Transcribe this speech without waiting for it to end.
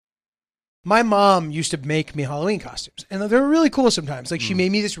my mom used to make me Halloween costumes, and they were really cool sometimes. Like, she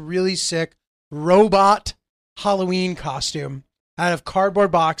made me this really sick robot Halloween costume out of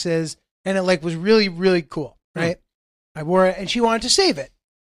cardboard boxes, and it like was really, really cool, right? I wore it, and she wanted to save it.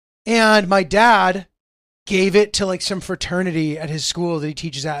 And my dad gave it to like some fraternity at his school that he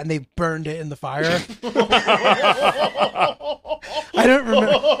teaches at, and they burned it in the fire. I don't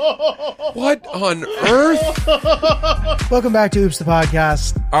remember. What on earth? Welcome back to Oops the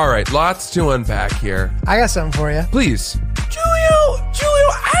Podcast. All right, lots to unpack here. I got something for you. Please. Julio,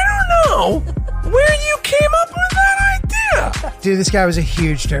 I don't know where you came up with that idea. Dude, this guy was a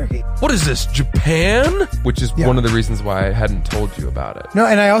huge turkey. What is this, Japan? Which is one of the reasons why I hadn't told you about it. No,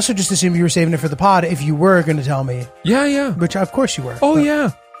 and I also just assumed you were saving it for the pod if you were going to tell me. Yeah. Which, of course you were. Oh,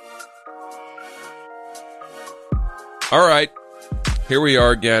 yeah. All right. Here we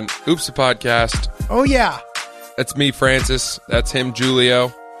are again. Oops, the Podcast. Oh, yeah. That's me, Francis. That's him,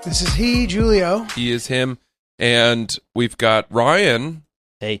 Julio. This is he, Julio. He is him. And we've got Ryan,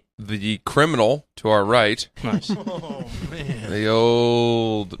 the criminal, to our right. Nice. Oh, man. The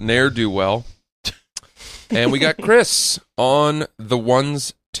old ne'er-do-well. And we got Chris on the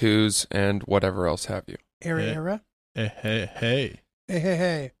ones, twos, and whatever else have you. Era. Hey.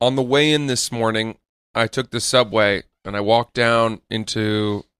 Hey. On the way in this morning, I took the subway, and I walked down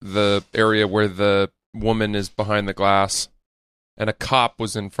into the area where the woman is behind the glass, and a cop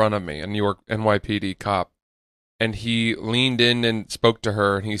was in front of me, a New York NYPD cop. And he leaned in and spoke to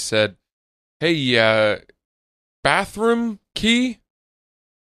her, and he said, "Hey, bathroom key?"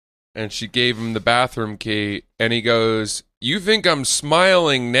 And she gave him the bathroom key, and he goes, "You think I'm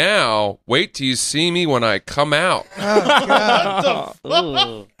smiling now? Wait till you see me when I come out." Oh, God.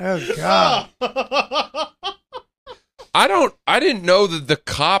 Ooh. Oh, God. I didn't know that the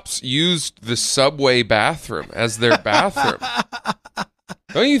cops used the subway bathroom as their bathroom.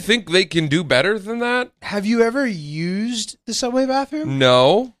 Don't you think they can do better than that? Have you ever used the subway bathroom?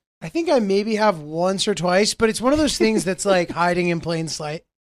 No. I think I maybe have once or twice, but it's one of those things that's like hiding in plain sight.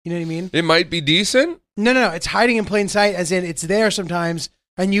 You know what I mean? It might be decent. No. It's hiding in plain sight, as in it's there sometimes,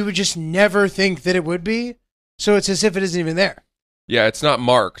 and you would just never think that it would be. So it's as if it isn't even there. Yeah, it's not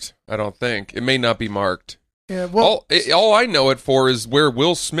marked, I don't think. It may not be marked. Yeah, well, All I know it for is where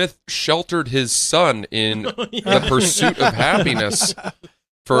Will Smith sheltered his son in The Pursuit of Happiness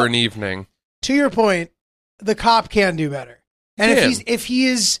for an evening. to your point, the cop can do better. And if he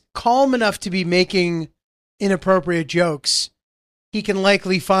is calm enough to be making inappropriate jokes, he can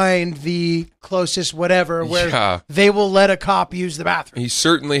likely find the closest whatever where they will let a cop use the bathroom. He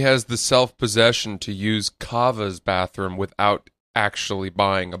certainly has the self-possession to use Kava's bathroom without actually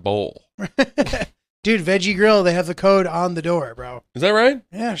buying a bowl. Dude, Veggie Grill, they have the code on the door, bro. Is that right?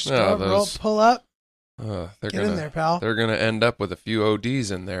 Yeah, just Oh, go, roll, pull up. Get in there, pal. They're going to end up with a few ODs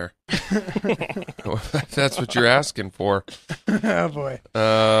in there. If that's what you're asking for. Oh, boy.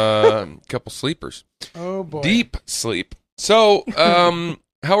 Couple sleepers. Oh, boy. Deep sleep. So,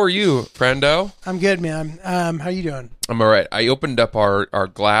 how are you, friendo? I'm good, man. How you doing? I'm all right. I opened up our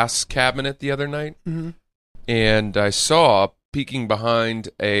glass cabinet the other night, and I saw, peeking behind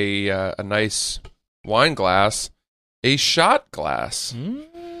a nice wine glass, a shot glass.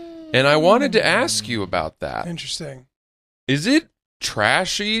 And I wanted to ask you about that. Interesting. Is it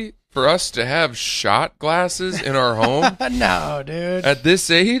trashy for us to have shot glasses in our home No, dude. at this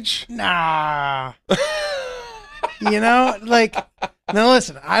age? Nah. You know, like, no,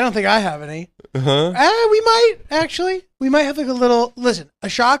 listen, I don't think I have any. We might, actually. We might have like a little, listen, a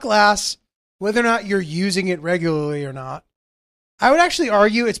shot glass, whether or not you're using it regularly or not, I would actually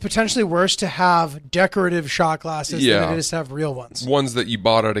argue it's potentially worse to have decorative shot glasses than it is to have real ones. Ones that you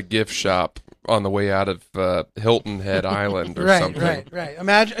bought at a gift shop on the way out of Hilton Head Island or something. Right.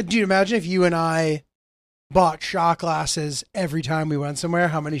 Imagine if you and I bought shot glasses every time we went somewhere,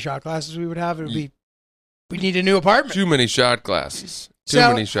 how many shot glasses we would have. It would be, we need a new apartment. Too many shot glasses. Too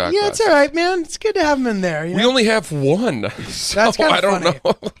many shot glasses. Yeah, it's all right, man. It's good to have them in there. You know? We only have one. So That's kind of I don't funny.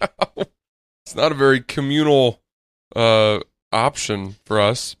 know. It's not a very communal option for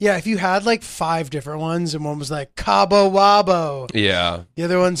us. Yeah, if you had like 5 different ones and one was like Cabo Wabo. Yeah. The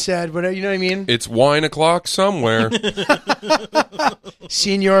other one said, whatever, you know what I mean? It's wine o'clock somewhere.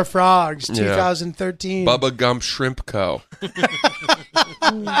 Senior Frogs, 2013. Bubba Gump Shrimp Co.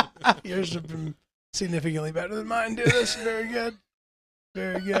 Yours have been significantly better than mine, dude. That's very good.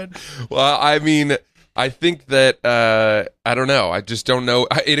 Very good. Well, I mean, I think that, I don't know. I just don't know.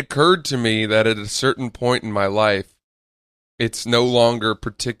 It occurred to me that at a certain point in my life, it's no longer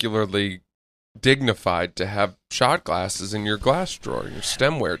particularly dignified to have shot glasses in your glass drawer, your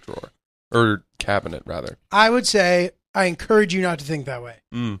stemware drawer, or cabinet, rather. I would say I encourage you not to think that way.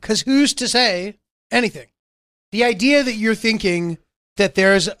 Mm. Because who's to say anything? The idea that you're thinking that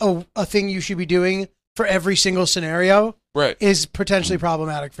there's a thing you should be doing for every single scenario Right. is potentially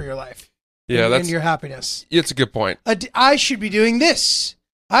problematic for your life. Yeah, and that's your happiness. it's a good point. I should be doing this.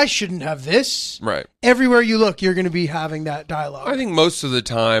 I shouldn't have this. Right. Everywhere you look, you're going to be having that dialogue. I think most of the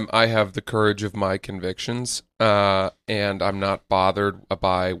time I have the courage of my convictions, and I'm not bothered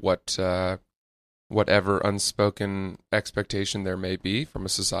by whatever unspoken expectation there may be from a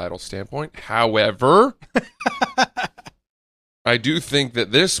societal standpoint. However, I do think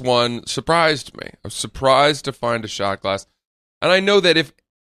that this one surprised me. I was surprised to find a shot glass. And I know that if,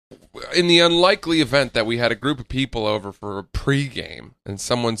 in the unlikely event that we had a group of people over for a pregame and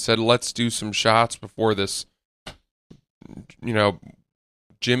someone said, let's do some shots before this,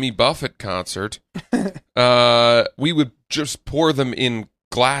 Jimmy Buffett concert, we would just pour them in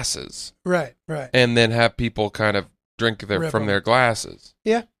glasses. Right. And then have people kind of drink from their glasses.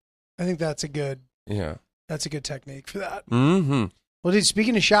 Yeah. I think that's a good Yeah. technique for that. Mm-hmm. Well, dude,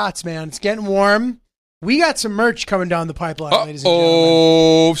 speaking of shots, man, it's getting warm. We got some merch coming down the pipeline, ladies and gentlemen.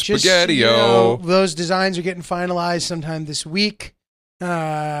 Oh, Just, spaghetti-o. Those designs are getting finalized sometime this week.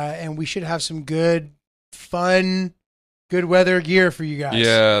 And we should have some good, fun, good weather gear for you guys.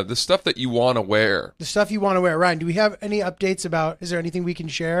 Yeah, the stuff that you want to wear. The stuff you want to wear. Ryan, do we have any updates is there anything we can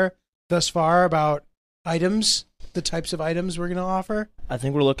share thus far about items, the types of items we're going to offer? I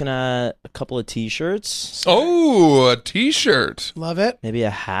think we're looking at a couple of T-shirts. Oh, a T-shirt. Love it. Maybe a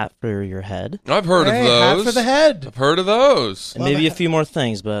hat for your head. I've heard of Hey, those. hat for the head. I've heard of those. And Love maybe it. a few more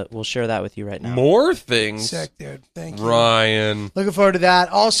things, but we'll share that with you right now. More things. Sick, dude. Thank you. Ryan. Looking forward to that.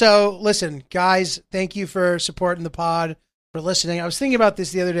 Also, listen, guys, thank you for supporting the pod, for listening. I was thinking about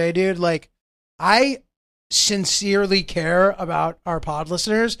this the other day, dude. Like, I sincerely care about our pod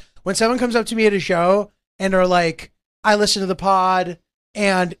listeners. When someone comes up to me at a show and are like, I listen to the pod,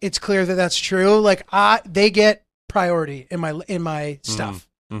 and it's clear that that's true, like, they get priority in my stuff.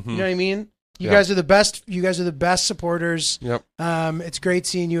 Mm-hmm. You know what I mean? You Yeah. guys are the best. You guys are the best supporters. Yep. It's great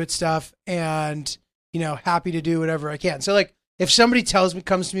seeing you at stuff, and happy to do whatever I can. So, like, if somebody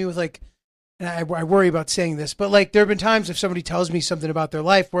comes to me with like, and I worry about saying this, but like, there have been times if somebody tells me something about their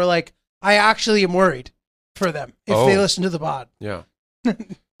life where like I actually am worried for them if they listen to the pod. Yeah.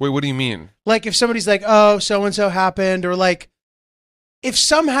 Wait, what do you mean? Like, if somebody's like, oh, so and so happened, or like, if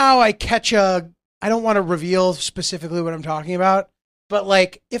somehow I catch I don't want to reveal specifically what I'm talking about, but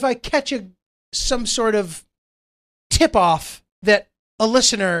like, if I catch some sort of tip off that a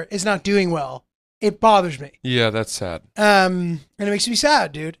listener is not doing well, it bothers me. Yeah, that's sad. And it makes me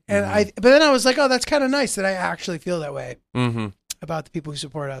sad, dude. And but then I was like, oh, that's kind of nice that I actually feel that way Mm-hmm. about the people who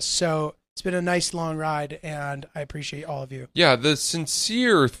support us. So it's been a nice long ride, and I appreciate all of you. Yeah, the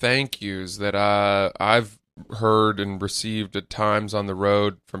sincere thank yous that I've heard and received at times on the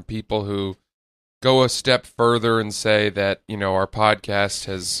road from people who go a step further and say that, our podcast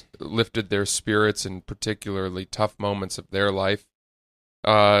has lifted their spirits in particularly tough moments of their life.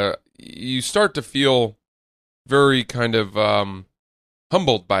 You start to feel very kind of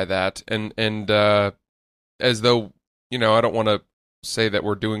humbled by that, and as though, I don't want to say that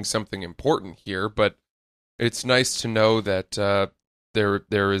we're doing something important here, but it's nice to know that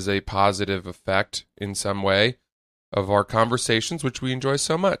there is a positive effect in some way of our conversations, which we enjoy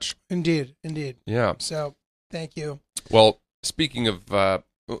so much. Indeed. Yeah. So thank you. Well, speaking of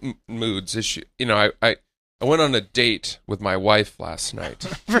moods, I went on a date with my wife last night.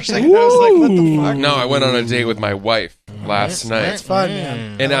 For a second, I was like, what the fuck? No, I went on a date with my wife last night. It's fun,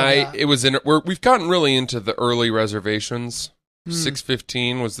 man. And we've gotten really into the early reservations.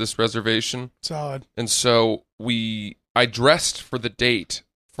 6:15 was this reservation. Solid. And so I dressed for the date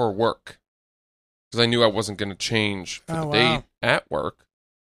for work because I knew I wasn't going to change for the date at work.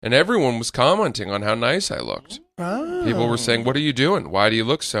 And everyone was commenting on how nice I looked. Oh. People were saying, what are you doing? Why do you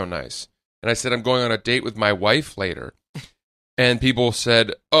look so nice? And I said, I'm going on a date with my wife later. And people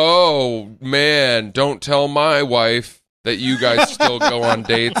said, oh, man, don't tell my wife that you guys still go on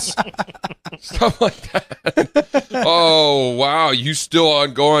dates. Stuff like that. Oh, wow, you still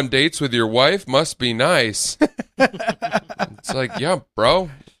go on dates with your wife? Must be nice. It's like, yeah,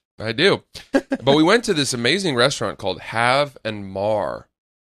 bro, I do. But we went to this amazing restaurant called Have and Mar.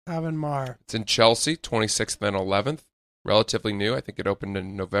 Have and Mar. It's in Chelsea, 26th and 11th. Relatively new. I think it opened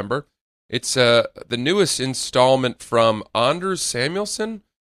in November. It's the newest installment from Anders Samuelsson,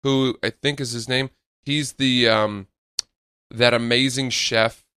 who I think is his name. He's the that amazing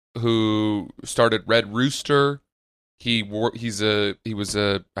chef who started Red Rooster. I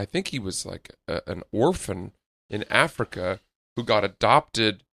think he was like an orphan in Africa who got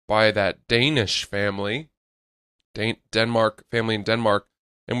adopted by that Danish family Denmark, family in Denmark,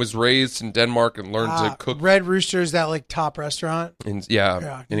 and was raised in Denmark and learned to cook. Red Rooster is that like top restaurant? And he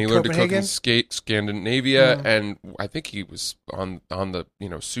learned to cook in Scandinavia, and I think he was on the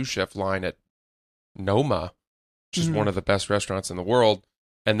sous chef line at Noma, which is one of the best restaurants in the world,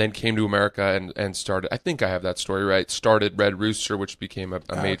 and then came to America and started. I think I have that story right. Started Red Rooster, which became a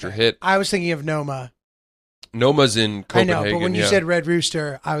major hit. I was thinking of Noma. Noma's in Copenhagen. I know, but when you said Red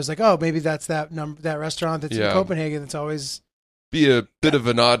Rooster, I was like, oh, maybe that's that restaurant that's in Copenhagen. That's always be a bit of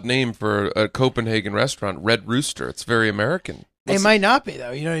an odd name for a Copenhagen restaurant, Red Rooster. It's very American. It might not be,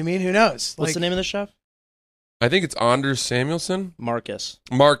 though. You know what I mean? Who knows? What's the name of the chef? I think it's Anders Samuelson. Marcus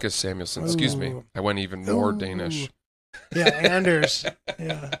Samuelson. Excuse me. I went even more Danish. Yeah, Anders.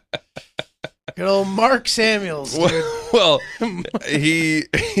 Yeah. Good old Mark Samuels, dude. Well, he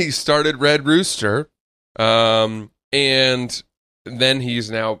started Red Rooster, and then he's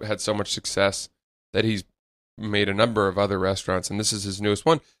now had so much success that he's made a number of other restaurants, and this is his newest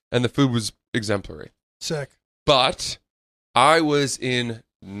one, and the food was exemplary. Sick. But I was in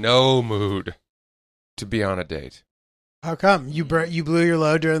no mood to be on a date. How come? You blew your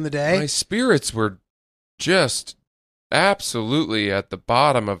load during the day? My spirits were just absolutely at the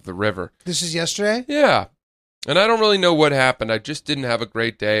bottom of the river. This is yesterday? Yeah. And I don't really know what happened. I just didn't have a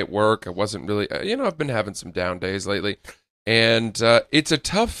great day at work. I wasn't really, I've been having some down days lately. And it's a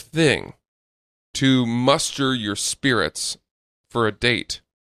tough thing to muster your spirits for a date.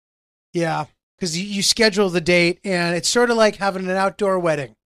 Yeah, because you schedule the date, and it's sort of like having an outdoor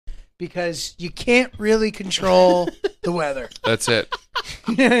wedding, because you can't really control the weather. That's it.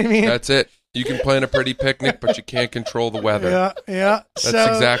 You know what I mean? That's it. You can plan a pretty picnic, but you can't control the weather. Yeah. That's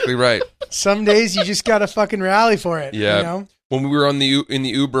exactly right. Some days you just got to fucking rally for it. Yeah. You know? When we were in the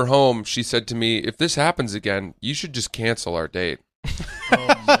Uber home, she said to me, if this happens again, you should just cancel our date.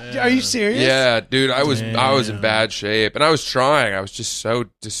 Oh, man. Are you serious? Yeah, dude, I was in bad shape, and I was trying. I was just so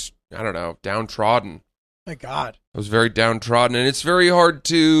downtrodden. My God. I was very downtrodden, and it's very hard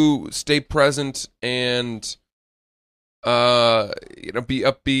to stay present and be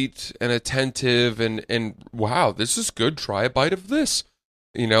upbeat and attentive and wow, this is good. Try a bite of this.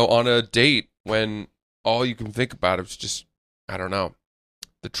 On a date when all you can think about is just, I don't know,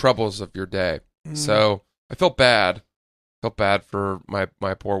 the troubles of your day. So I felt bad. Felt bad for my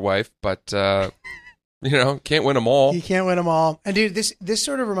poor wife, but can't win them all. You can't win them all. And dude, this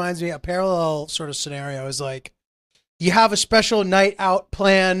sort of reminds me, a parallel sort of scenario is like, you have a special night out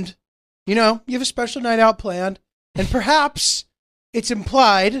planned. You have a special night out planned, and perhaps it's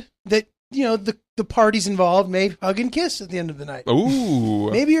implied that the parties involved may hug and kiss at the end of the night. Ooh,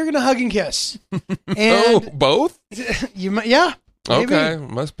 maybe you're gonna hug and kiss. And both? You might, yeah. Maybe. Okay,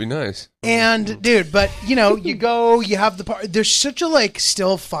 must be nice. And dude, but you go, you have the part. There's such a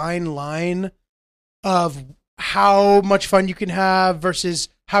still fine line of how much fun you can have versus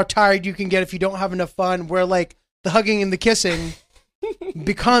how tired you can get if you don't have enough fun. Where the hugging and the kissing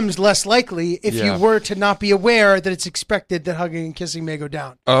becomes less likely if you were to not be aware that it's expected that hugging and kissing may go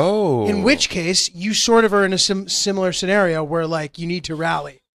down. Oh, in which case you sort of are in a similar scenario where you need to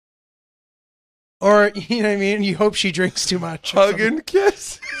rally. Or, you know what I mean? You hope she drinks too much. Hug and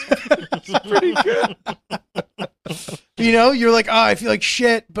kiss. That's pretty good. You're like, I feel like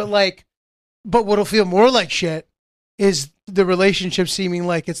shit, but what'll feel more like shit is the relationship seeming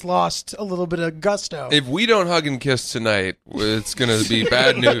like it's lost a little bit of gusto. If we don't hug and kiss tonight, it's going to be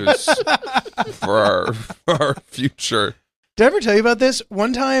bad news for our future. Did I ever tell you about this?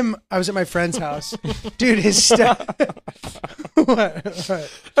 One time I was at my friend's house. Dude, his What?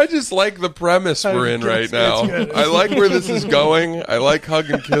 I just like the premise we're in right now. I like where this is going. I like hug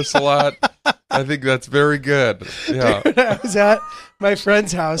and kiss a lot. I think that's very good. Yeah. Dude, I was at my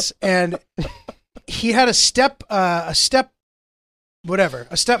friend's house, and he had a stepmom. He had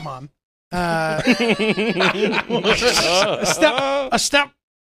a stepmom.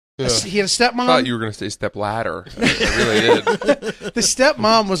 I thought you were going to say step ladder. I really did. The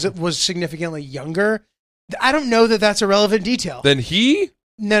stepmom was significantly younger. I don't know that that's a relevant detail. Then he?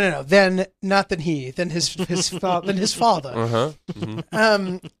 No. Then not than he. Then his father. Uh-huh.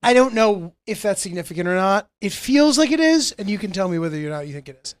 Mm-hmm. I don't know if that's significant or not. It feels like it is, and you can tell me whether or not you think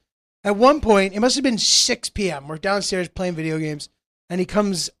it is. At one point, it must have been 6 p.m. We're downstairs playing video games, and he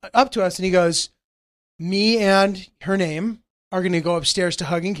comes up to us and he goes, "Me and her name are going to go upstairs to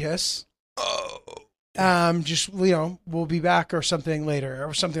hug and kiss. Oh. We'll be back or something later,"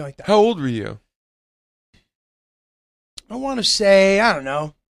 or something like that. How old were you? I want to say, I don't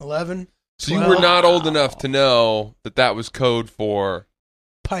know, 11. So 12. You were not old enough to know that was code for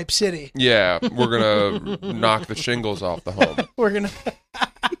Pipe City. Yeah, we're going to knock the shingles off the home. We're going to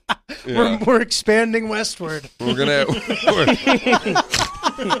Yeah. We're expanding westward. We're gonna.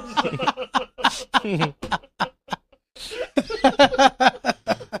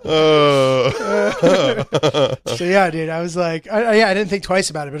 So yeah, dude, I was like, I didn't think twice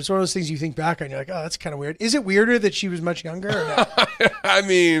about it, but it's one of those things you think back on. You're like, oh, that's kind of weird. Is it weirder that she was much younger? Or no? I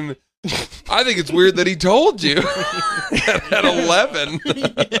mean, I think it's weird that he told you at 11.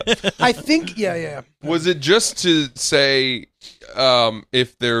 I think, yeah. Was it just to say,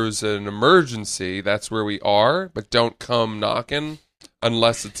 if there's an emergency, that's where we are, but don't come knocking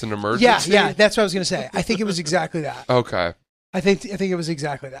unless it's an emergency? Yeah, that's what I was gonna say. I think it was exactly that. Okay. I think it was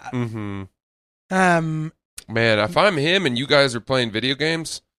exactly that. Mm-hmm. Um, Man, if I'm him and you guys are playing video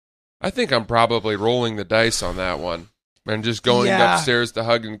games, I think I'm probably rolling the dice on that one and just going Yeah. upstairs to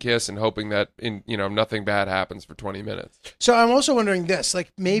hug and kiss and hoping that nothing bad happens for 20 minutes. so I'm also wondering this,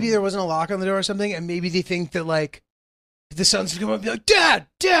 like maybe there wasn't a lock on the door or something, and maybe they think that like the son's gonna come up and be like, Dad,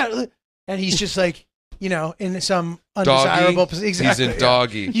 and he's just like, in some undesirable position. Exactly. He's in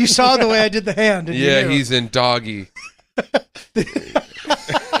doggy. You saw the way I did the hand. And Yeah, you knew. he's in doggy.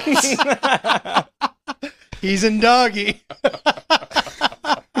 He's in doggy.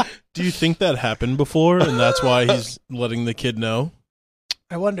 Do you think that happened before, and that's why he's letting the kid know?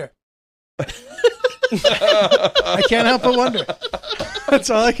 I wonder. I can't help but wonder. That's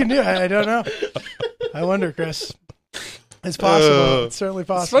all I can do. I don't know. I wonder, Chris. It's possible. It's certainly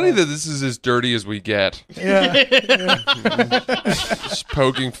possible. It's funny that this is as dirty as we get. Yeah. Just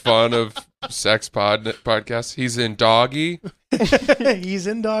poking fun of sex podcasts. He's in doggy. He's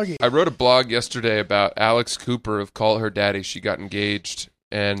in doggy. I wrote a blog yesterday about Alex Cooper of Call Her Daddy. She got engaged.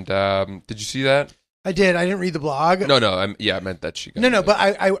 And did you see that? I did. I didn't read the blog. No. I meant that she got No, engaged.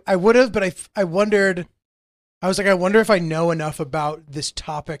 but I would have, but I wondered. I was like, I wonder if I know enough about this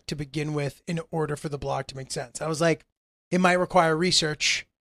topic to begin with in order for the blog to make sense. I was like, it might require research.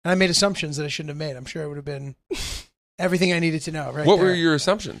 And I made assumptions that I shouldn't have made. I'm sure it would have been everything I needed to know. Right. What there. were your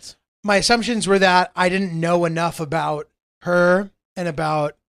assumptions? My assumptions were that I didn't know enough about her and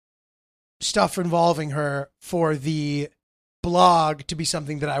about stuff involving her for the blog to be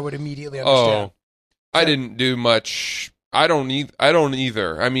something that I would immediately understand. Oh, I didn't do much. I don't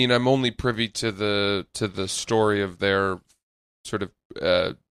either. I mean, I'm only privy to the story of their sort of,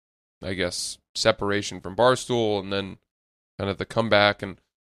 I guess, separation from Barstool, and then kind of the comeback.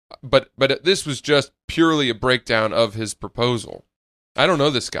 But this was just purely a breakdown of his proposal. I don't know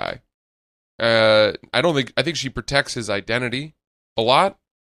this guy. I think she protects his identity a lot.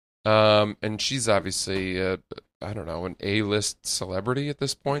 And she's obviously, I don't know, an A-list celebrity at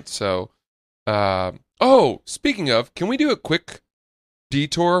this point. So, speaking of, can we do a quick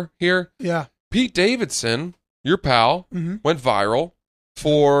detour here? Yeah. Pete Davidson, your pal, went viral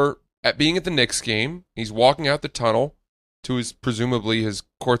for being at the Knicks game. He's walking out the tunnel to presumably his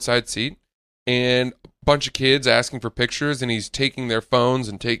courtside seat, and a bunch of kids asking for pictures, and he's taking their phones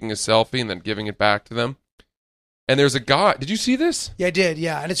and taking a selfie and then giving it back to them. And there's a guy. Did you see this? Yeah, I did.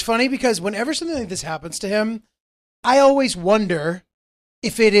 Yeah. And it's funny because whenever something like this happens to him, I always wonder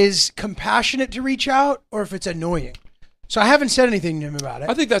if it is compassionate to reach out or if it's annoying. So I haven't said anything to him about it.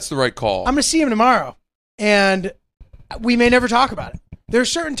 I think that's the right call. I'm going to see him tomorrow, and we may never talk about it. There are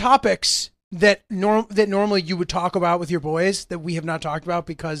certain topics that normally you would talk about with your boys that we have not talked about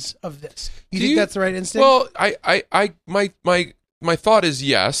because of this. You think that's the right instinct? Well, my thought is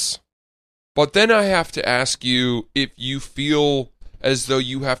yes, but then I have to ask you if you feel as though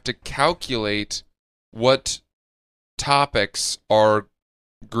you have to calculate what topics are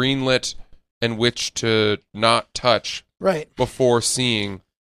greenlit and which to not touch right before seeing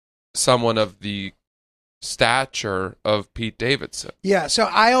someone of the stature of Pete Davidson. Yeah, so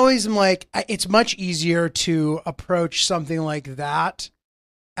I always am like, it's much easier to approach something like that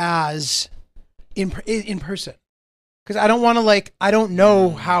as in person. Because I don't want to I don't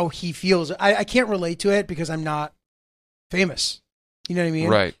know how he feels. I can't relate to it because I'm not famous. You know what I mean?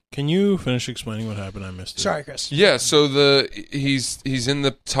 Right. Can you finish explaining what happened? I missed it. Sorry, Chris. Yeah, so he's in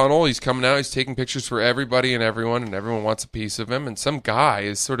the tunnel, he's coming out, he's taking pictures for everybody and everyone wants a piece of him, and some guy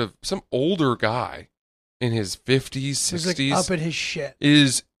is sort of some older guy in his 50s, 60s. He's up in his shit.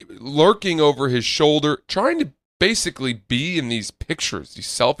 Is lurking over his shoulder, trying to basically be in these pictures, these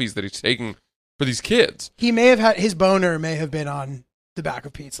selfies that he's taking for these kids. He may have had, his boner may have been on the back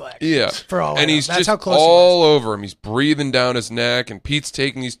of Pete's leg. Yeah. For all I and know. he's That's just how close all over him. He's breathing down his neck, and Pete's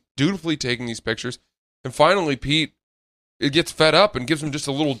dutifully taking these pictures. And finally, Pete, it gets fed up and gives him just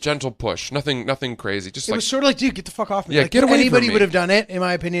a little gentle push. Nothing crazy. Just it was sort of like, dude, get the fuck off me. Yeah, get away from anybody me. would have done it, in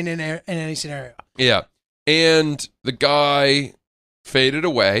my opinion, in any scenario. Yeah. And the guy faded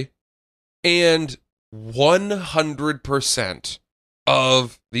away, and 100%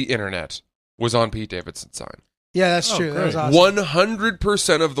 of the internet was on Pete Davidson's side. Yeah, that's Oh, true. That was great. awesome.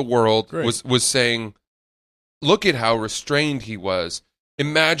 100% of the world Great. was saying, look at how restrained he was.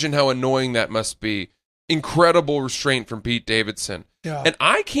 Imagine how annoying that must be. Incredible restraint from Pete Davidson. Yeah. And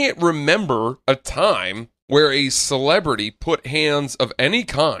I can't remember a time where a celebrity put hands of any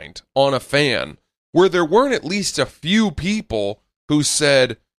kind on a fan where there weren't at least a few people who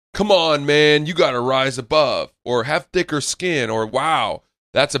said, come on, man, you got to rise above, or have thicker skin, or wow,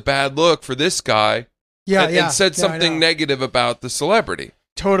 that's a bad look for this guy. yeah, and said Yeah, I something know. negative about the celebrity.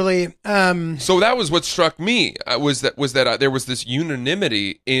 Totally. So that was what struck me, was that there was this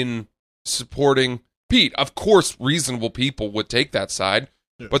unanimity in supporting Pete. Of course, reasonable people would take that side,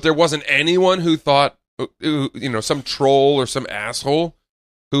 Yeah. but there wasn't anyone who thought, some troll or some asshole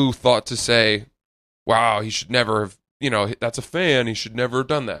who thought to say, wow, he should never have, that's a fan, he should never have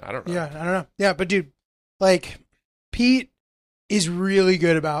done that. I don't know. Yeah, I don't know. Yeah, but dude, like, Pete is really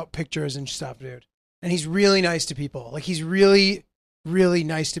good about pictures and stuff, dude. And he's really nice to people. Like, he's really, really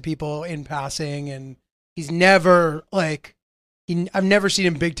nice to people in passing. And he's never, like, I've never seen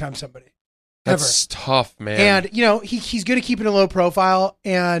him big time somebody. That's tough, man. And, he's good at keeping a low profile.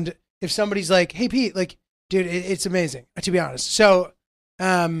 And if somebody's like, hey, Pete, like, dude, it's amazing, to be honest. So,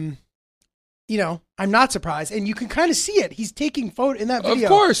 I'm not surprised. And you can kind of see it. He's taking in that video. Of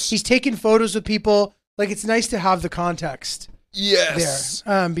course. He's taking photos with people. Like, it's nice to have the context Yes.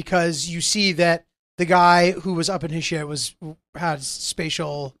 there. Because you see that the guy who was up in his shit had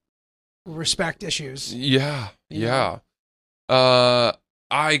spatial respect issues. Yeah. Yeah. Yeah.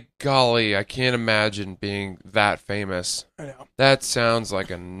 I can't imagine being that famous. I know. That sounds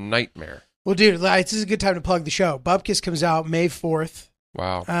like a nightmare. Well, dude, this is a good time to plug the show. Bupkis comes out May 4th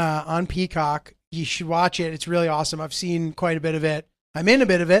Wow. on Peacock. You should watch it. It's really awesome. I've seen quite a bit of it. I'm in a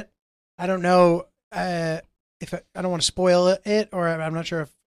bit of it. I don't know if I don't want to spoil it, or I'm not sure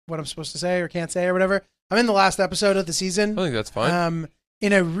what I'm supposed to say or can't say or whatever. I'm in the last episode of the season. I think that's fine.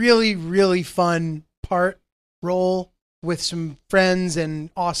 In a really, really fun role with some friends and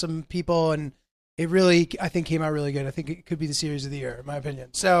awesome people, and it really, I think, came out really good. I think it could be the series of the year, in my opinion.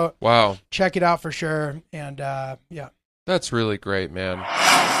 So Wow. check it out for sure. And yeah. That's really great, man.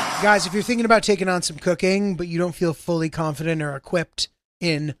 Guys, if you're thinking about taking on some cooking, but you don't feel fully confident or equipped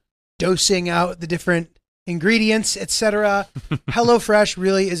in dosing out the different ingredients, etc., HelloFresh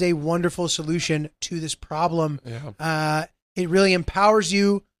really is a wonderful solution to this problem. Yeah. It really empowers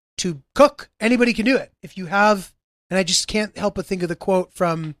you to cook. Anybody can do it. If you have, and I just can't help but think of the quote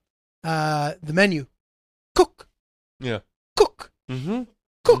from the menu: "Cook, Yeah. cook, Mm-hmm.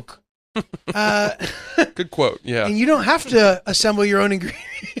 cook." Good quote. Yeah. And you don't have to assemble your own ingredients.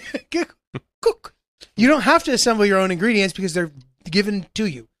 Cook. You don't have to assemble your own ingredients because they're given to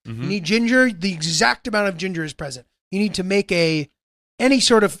you. Mm-hmm. You need ginger. The exact amount of ginger is present. You need to make any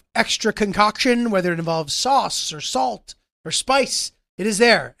sort of extra concoction, whether it involves sauce or salt or spice. It is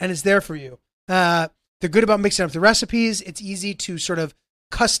there, and it's there for you. They're good about mixing up the recipes. It's easy to sort of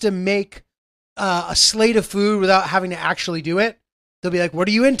custom make a slate of food without having to actually do it. They'll be like, what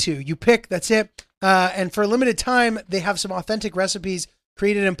are you into? You pick, that's it. And for a limited time, they have some authentic recipes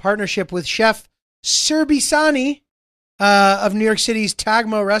created in partnership with Chef Serbisani of New York City's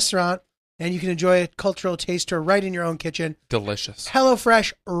Tagmo restaurant. And you can enjoy a cultural taster right in your own kitchen. Delicious.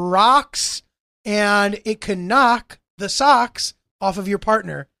 HelloFresh rocks, and it can knock the socks off of your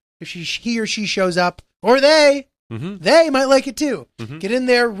partner if he or she shows up, or they might like it too. Mm-hmm. Get in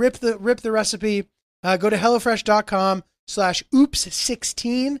there, rip the recipe. Go to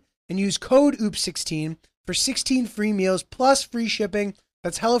HelloFresh.com/oops16 and use code oops16 for 16 free meals plus free shipping.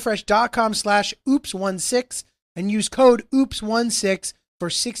 That's HelloFresh.com/oops16 and use code oops16 for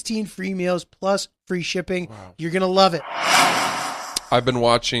 16 free meals plus free shipping. Wow. You're going to love it. I've been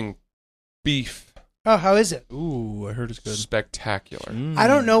watching Beef. Oh, how is it? Ooh, I heard it's good. Spectacular. I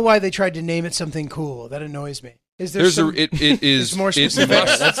don't know why they tried to name it something cool. That annoys me. Is there There's some... it is It's more it specific.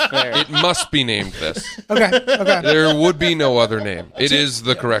 must, That's fair. it must be named this. Okay. There would be no other name. It is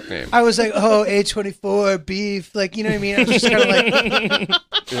the correct name. I was like, oh, A24 beef, like, you know what I mean? I was just kind of like,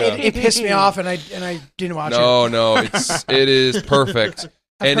 it pissed me off, and I didn't watch it. No, it is perfect,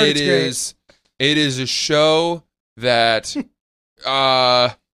 I've and heard it it's great. is a show that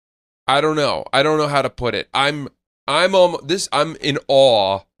I don't know how to put it. I'm in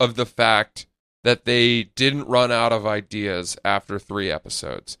awe of the fact that they didn't run out of ideas after 3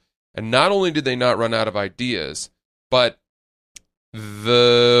 episodes. And not only did they not run out of ideas, but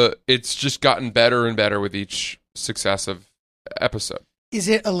it's just gotten better and better with each successive episode. Is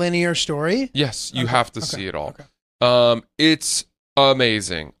it a linear story? Yes, you Okay, have to okay, see it all. okay. It's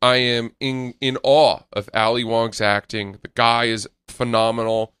amazing. I am in awe of Ali Wong's acting. The guy is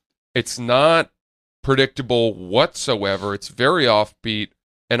phenomenal. It's not predictable whatsoever. It's very offbeat,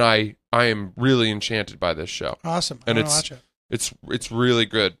 and I am really enchanted by this show. Awesome. And I want to watch it. It's really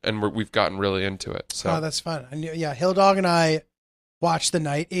good, and we've gotten really into it. So Oh, that's fun. Yeah, Hill Dog and I watched The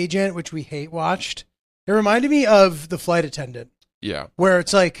Night Agent, which we hate watched. It reminded me of The Flight Attendant, yeah, where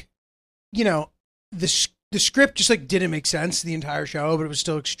it's like, you know, the script just like didn't make sense the entire show, but it was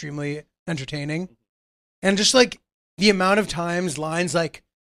still extremely entertaining. And just like the amount of times lines like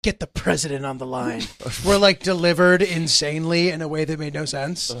 "get the president on the line" were like delivered insanely in a way that made no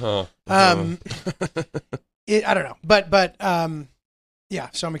sense. I don't know, but yeah.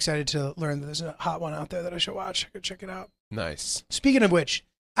 So I'm excited to learn that there's a hot one out there that I should watch. I could check it out. Nice. Speaking of which,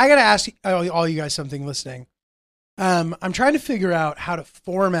 I gotta ask all you guys something listening. I'm trying to figure out how to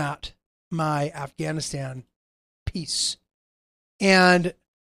format my Afghanistan piece, and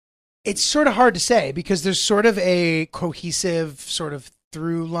it's sort of hard to say because there's sort of a cohesive sort of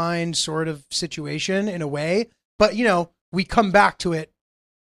through line sort of situation in a way, but you know, we come back to it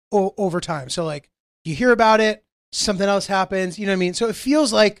over time. So like you hear about it, something else happens, you know what I mean? So it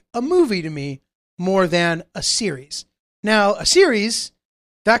feels like a movie to me more than a series. Now, a series,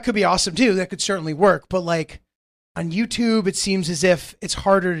 that could be awesome too. That could certainly work, but like on YouTube, it seems as if it's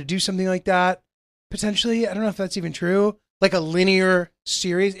harder to do something like that. Potentially, I don't know if that's even true. Like a linear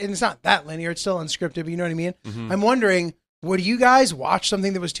series, and it's not that linear. It's still unscripted, but you know what I mean? Mm-hmm. I'm wondering, would you guys watch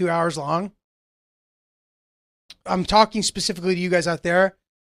something that was 2 hours long? I'm talking specifically to you guys out there.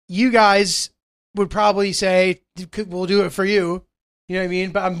 You guys would probably say, we'll do it for you. You know what I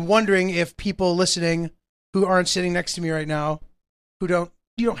mean? But I'm wondering if people listening who aren't sitting next to me right now, you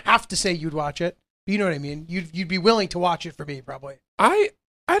don't have to say you'd watch it. But you know what I mean? You'd be willing to watch it for me, probably. I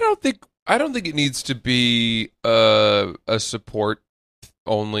don't think it needs to be a support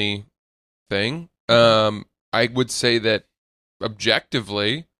only thing. I would say that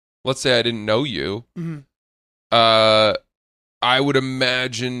objectively, let's say I didn't know you. Mm-hmm. I would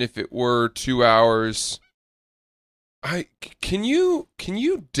imagine if it were 2 hours, can you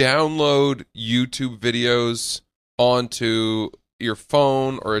download YouTube videos onto your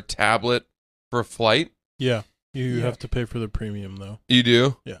phone or a tablet for a flight? Yeah. You have to pay for the premium, though. You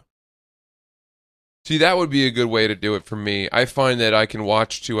do? Yeah. See, that would be a good way to do it for me. I find that I can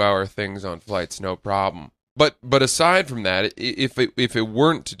watch 2 hour things on flights, no problem. But aside from that, if it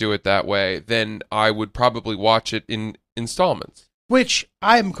weren't to do it that way, then I would probably watch it in installments, which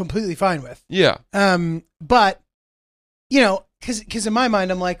I'm completely fine with. Yeah. But you know, because in my mind,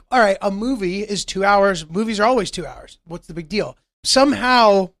 I'm like, all right, a movie is 2 hours. Movies are always 2 hours. What's the big deal?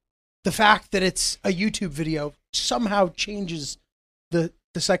 Somehow, the fact that it's a YouTube video somehow changes the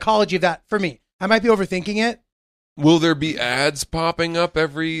psychology of that for me. I might be overthinking it. Will there be ads popping up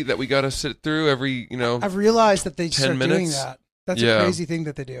that we got to sit through every, I've realized that they 10 start minutes? doing that. That's a crazy thing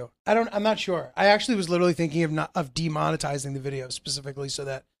that they do. I'm not sure. I actually was literally thinking of demonetizing the videos specifically so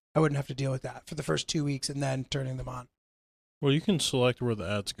that I wouldn't have to deal with that for the first 2 weeks and then turning them on. Well, you can select where the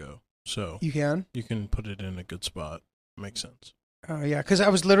ads go. So You can? you can put it in a good spot. Makes sense. Oh, yeah. Because I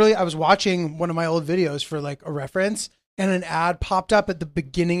was watching one of my old videos for like a reference, and an ad popped up at the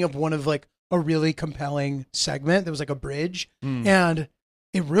beginning of one of like a really compelling segment. There was like a bridge, and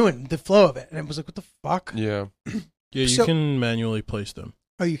it ruined the flow of it. And I was like, what the fuck? Yeah. Yeah, you can manually place them.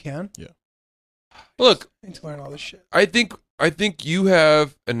 Oh, you can? Yeah. Look, I need to learn all this shit. I think you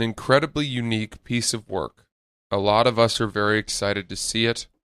have an incredibly unique piece of work. A lot of us are very excited to see it.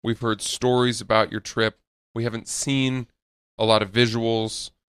 We've heard stories about your trip. We haven't seen a lot of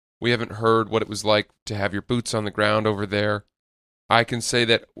visuals. We haven't heard what it was like to have your boots on the ground over there. I can say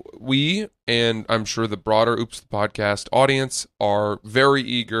that we, and I'm sure the broader Oops the Podcast audience, are very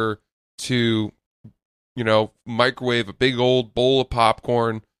eager to, microwave a big old bowl of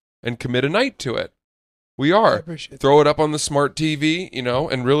popcorn and commit a night to it. We I are. appreciate Throw it up on the smart TV,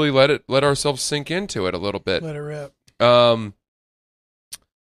 and really let ourselves sink into it a little bit. Let it rip. Um,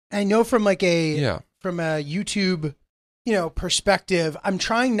 I know from like yeah. from a YouTube, perspective, I'm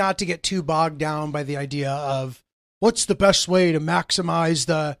trying not to get too bogged down by the idea of what's the best way to maximize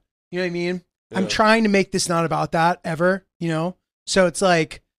the, you know what I mean? Yeah. I'm trying to make this not about that ever, So it's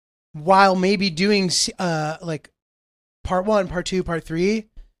like, while maybe doing like part 1, part 2, part 3,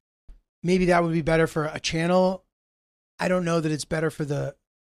 maybe that would be better for a channel. I don't know that it's better for the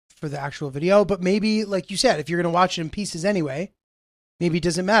actual video, but maybe, like you said, if you're going to watch it in pieces anyway, maybe it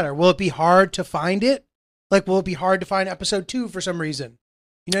doesn't matter. Will it be hard to find it? Like, will it be hard to find episode 2 for some reason?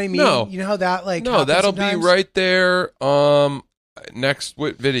 You know what I mean? No. You know how that No, that'll sometimes? be right there. Next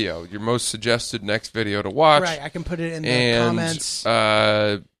video, your most suggested next video to watch. Right, I can put it in the comments.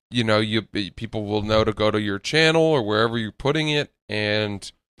 people will know to go to your channel or wherever you're putting it,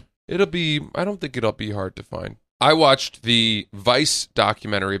 and I don't think it'll be hard to find. I watched the Vice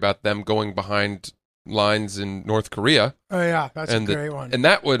documentary about them going behind lines in North Korea. Oh yeah, that's a great one. And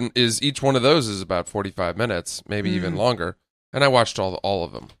that one is, each one of those is about 45 minutes, maybe even longer. And I watched all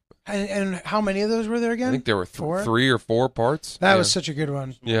of them. And how many of those were there again? I think there were 3 or 4 parts. That was such a good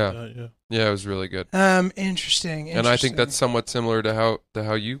one. Yeah, it was really good. Interesting. And I think that's somewhat similar to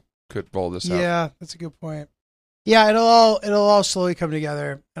how you could roll this out. Yeah, that's a good point. Yeah, it'll all slowly come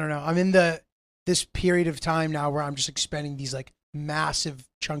together. I don't know. I'm in this period of time now where I'm just expending these like massive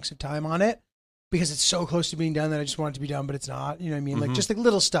chunks of time on it because it's so close to being done that I just want it to be done, but it's not. You know what I mean? Like just like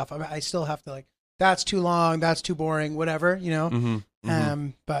little stuff. I still have to like, that's too long, that's too boring, whatever. You know.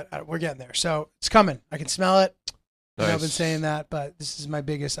 But we're getting there, so it's coming. I can smell it. Nice. I've been saying that, but this is my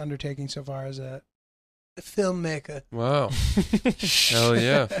biggest undertaking so far as a filmmaker. Wow. Hell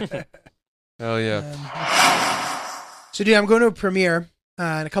yeah. Hell yeah. So, dude, I'm going to a premiere in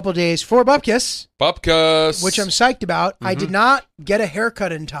a couple of days for Bupkis. Bupkis. Which I'm psyched about. I did not get a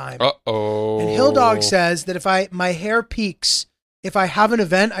haircut in time. Uh-oh. And Hill Dog says that if my hair peaks, if I have an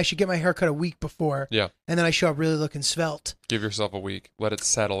event, I should get my hair cut a week before. Yeah. And then I show up really looking svelte. Give yourself a week. Let it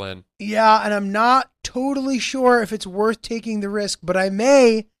settle in. Yeah, and I'm not totally sure if it's worth taking the risk, but I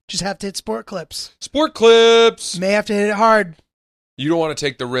may just have to hit Sport Clips. Sport Clips! May have to hit it hard. You don't want to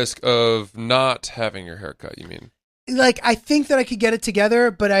take the risk of not having your hair cut, you mean? Like, I think that I could get it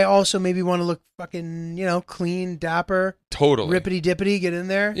together, but I also maybe want to look fucking, clean, dapper. Totally. Rippity-dippity, get in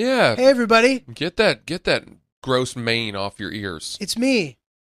there. Yeah. Hey, everybody. Get that gross mane off your ears. It's me.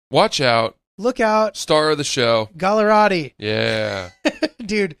 Watch out. Look out. Star of the show. Gallerati. Yeah.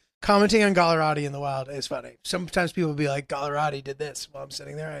 Dude, commenting on Gallerati in the wild is funny. Sometimes people will be like, Gallerati did this while I'm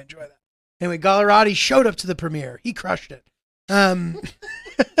sitting there. I enjoy that. Anyway, Gallerati showed up to the premiere. He crushed it.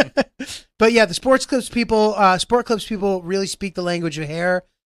 But yeah, the Sport Clips people really speak the language of hair.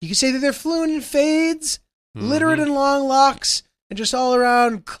 You can say that they're fluent in fades, literate in long locks, and just all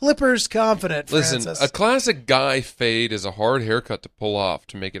around Clippers confident. Listen, Francis. a classic guy fade is a hard haircut to pull off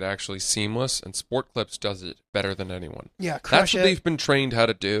to make it actually seamless, and Sport Clips does it better than anyone. Yeah, That's what they've been trained how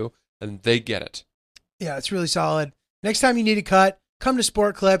to do, and they get it. Yeah, it's really solid. Next time you need a cut, come to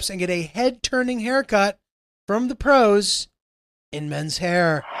Sport Clips and get a head-turning haircut from the pros in men's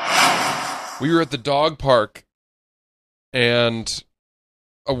hair. We were at the dog park, and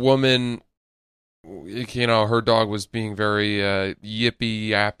a woman, her dog was being very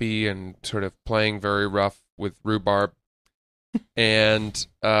yippy-yappy and sort of playing very rough with rhubarb. And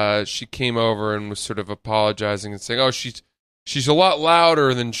she came over and was sort of apologizing and saying, "Oh, she's a lot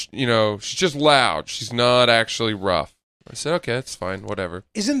louder than she's just loud. She's not actually rough." I said, "Okay, that's fine, whatever."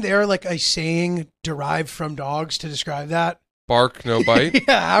 Isn't there like a saying derived from dogs to describe that? Bark, no bite.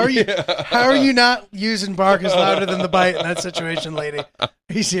 Yeah, how are you not using bark as louder than the bite in that situation, lady? Are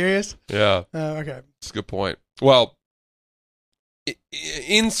you serious? Yeah. Okay. That's a good point. Well,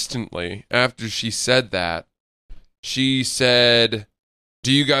 instantly after she said that, she said,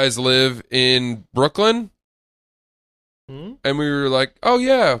 "Do you guys live in Brooklyn?" And we were like, "Oh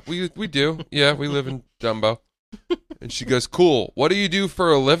yeah, we do. Yeah, we live in Dumbo." And she goes, "Cool. What do you do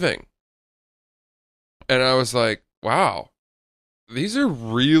for a living?" And I was like, wow, these are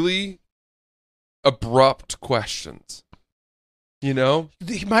really abrupt questions.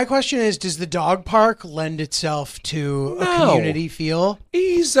 My question is, does the dog park lend itself to a community feel?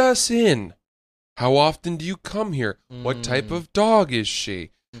 Ease us in. How often do you come here? What type of dog is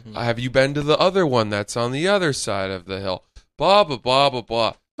she? Have you been to the other one that's on the other side of the hill? Blah, blah, blah, blah,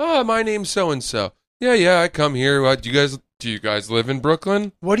 blah. "Oh, my name's so-and-so. Yeah, I come here. Do you guys live in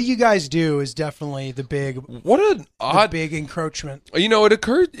Brooklyn?" What do you guys do is definitely the big encroachment. It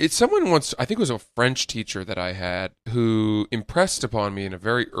occurred, someone once, I think it was a French teacher that I had, who impressed upon me in a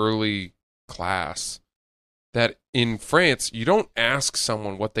very early class that in France, you don't ask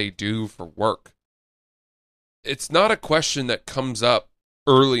someone what they do for work. It's not a question that comes up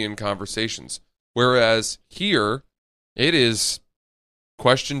early in conversations. Whereas here, it is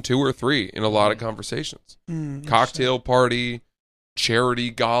question 2 or 3 in a lot of conversations. Cocktail party,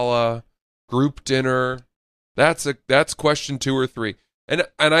 charity gala, group dinner. That's question 2 or 3. And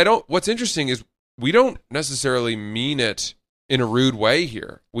I don't. What's interesting is we don't necessarily mean it in a rude way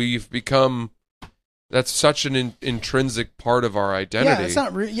here. We've become. That's such an intrinsic part of our identity. Yeah, it's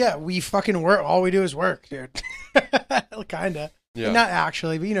not. We fucking work. All we do is work, dude. Kinda. Yeah. Not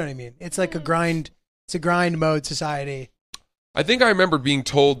actually, but you know what I mean. It's like a grind. It's a grind mode society. I think I remember being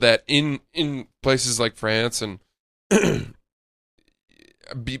told that in places like France and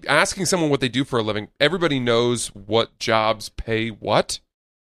asking someone what they do for a living, everybody knows what jobs pay what.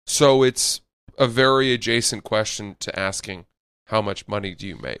 So it's a very adjacent question to asking, how much money do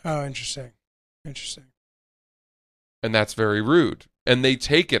you make? Oh, interesting. Interesting. And that's very rude. And they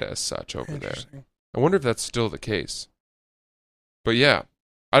take it as such over there. I wonder if that's still the case. But yeah,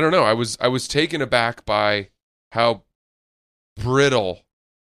 I don't know. I was taken aback by how brittle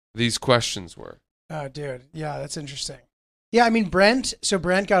these questions were. Oh, dude. Yeah, that's interesting. Yeah, I mean, Brent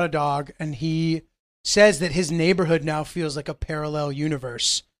got a dog, and he says that his neighborhood now feels like a parallel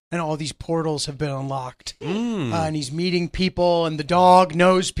universe, and all these portals have been unlocked. And he's meeting people, and the dog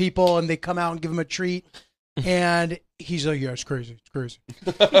knows people, and they come out and give him a treat. And he's like, yeah, it's crazy. It's crazy.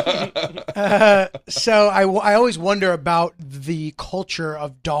 So I always wonder about the culture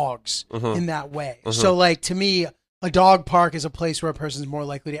of dogs in that way. So, like, to me, a dog park is a place where a person's more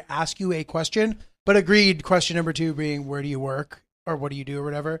likely to ask you a question, but agreed, question number 2 being, where do you work or what do you do or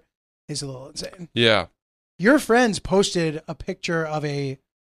whatever, is a little insane. Yeah. Your friends posted a picture of a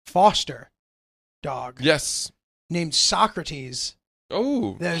foster dog. Yes. Named Socrates.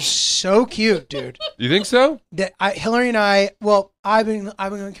 Oh. That is so cute, dude. You think so? That Hillary and I've been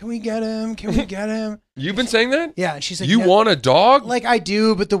going, can we get him? Can we get him? You've been saying that? Yeah, and she's like, you want a dog? Like, I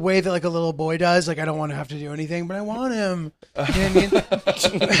do, but the way that like a little boy does, like, I don't want to have to do anything, but I want him. You know what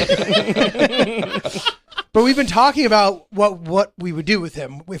I mean? But we've been talking about what we would do with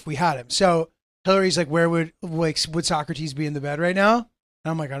him if we had him. So Hillary's like, where would Socrates be in the bed right now?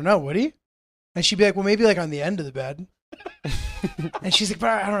 And I'm like, I don't know, would he? And she'd be like, well, maybe like on the end of the bed. And she's like, but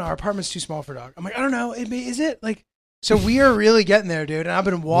I don't know, our apartment's too small for a dog. I'm like, I don't know, is it? Like, so we are really getting there, dude. And I've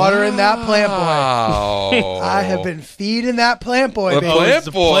been watering that plant boy. I have been feeding that plant boy, baby.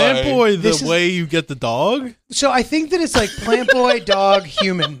 Plant boy the way you get the dog? So I think that it's like plant boy, dog,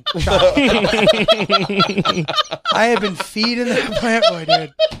 human child. I have been feeding that plant boy,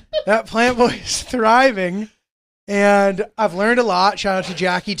 dude. That plant boy is thriving. And I've learned a lot. Shout out to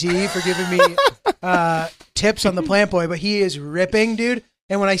Jackie T for giving me tips on the plant boy. But he is ripping, dude.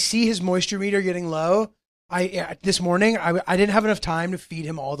 And when I see his moisture meter getting low, this morning, I didn't have enough time to feed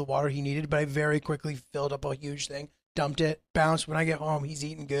him all the water he needed, but I very quickly filled up a huge thing, dumped it, bounced. When I get home, he's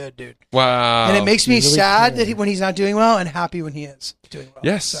eating good, dude. Wow. And it makes me sad that when he's not doing well, and happy when he is doing well.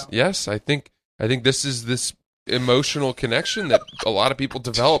 Yes, yes. I think this is this emotional connection that a lot of people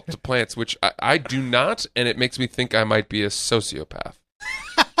develop to plants, which I do not, and it makes me think I might be a sociopath.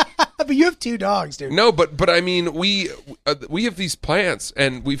 But you have 2 dogs, dude. No, but I mean, we have these plants,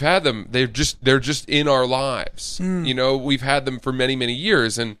 and we've had them. They're just in our lives. You know, we've had them for many, many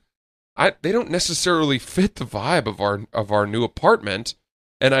years, and they don't necessarily fit the vibe of our new apartment.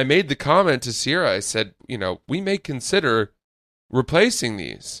 And I made the comment to Sierra. I said, you know, we may consider replacing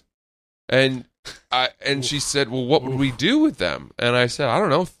these, and she said, well, what would we do with them? And I said, I don't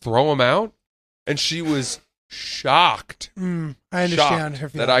know, throw them out. And she was shocked. I understand her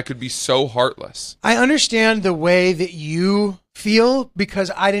feeling. That I could be so heartless. I understand the way that you feel, because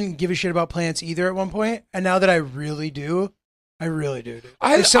I didn't give a shit about plants either at one point, and now that I really do, dude.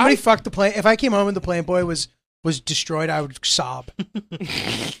 If somebody fucked the plant, if I came home and the plant boy was destroyed, I would sob.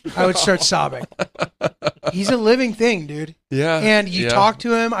 I would start sobbing. He's a living thing, dude. Yeah. And you talk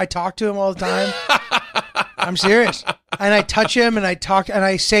to him. I talk to him all the time. I'm serious. And I touch him, and I talk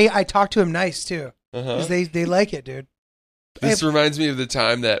to him nice too. Because they like it, dude. This reminds me of the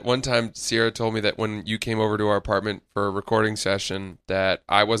time that one time Sierra told me that when you came over to our apartment for a recording session that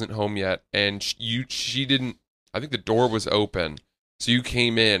I wasn't home yet, and she didn't, I think the door was open, so you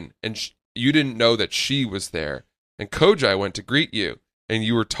came in, and you didn't know that she was there, and Kojai went to greet you, and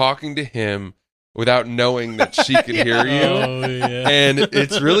you were talking to him without knowing that she could hear you. Oh, yeah. And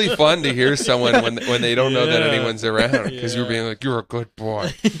it's really fun to hear someone when they don't know that anyone's around, because you're being like, you're a good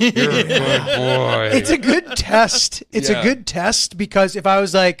boy. You're a good boy. It's a good test. It's a good test, because if I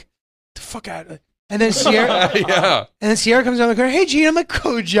was like, the fuck out of it. And then Sierra, and then Sierra comes on the corner. Hey, Gene, I'm a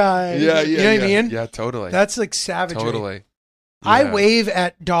Kojai. Yeah, you know what I mean? Yeah, totally. That's like savagery. Totally. Yeah. I wave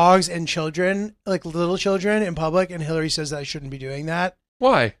at dogs and children, like little children, in public, and Hillary says that I shouldn't be doing that.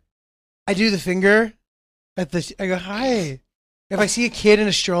 Why? I do the finger I go, hi. If I see a kid in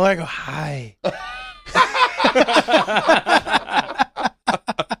a stroller, I go, hi.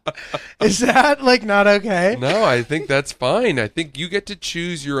 Is that like not okay? No, I think that's fine. I think you get to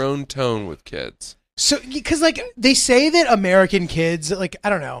choose your own tone with kids. So, because like they say that American kids, like,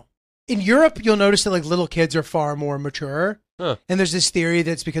 I don't know. In Europe, you'll notice that like little kids are far more mature. Huh. And there's this theory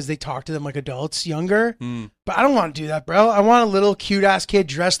that's because they talk to them like adults younger. But I don't want to do that, bro. I want a little cute ass kid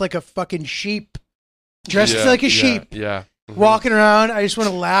dressed like a fucking sheep. Dressed like a sheep. Yeah. Walking around. I just want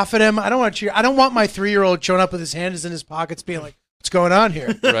to laugh at him. I don't want my 3-year-old showing up with his hands in his pockets being like, what's going on here?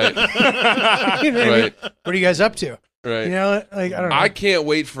 Right. You know what I mean? What are you guys up to? Right. You know, like, I don't know. I can't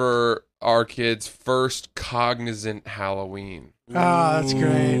wait for our kids' first cognizant Halloween. Oh, that's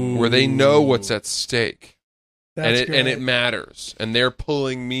great. Where they know what's at stake. That's and it matters. And they're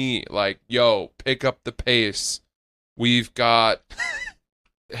pulling me like, yo, pick up the pace. We've got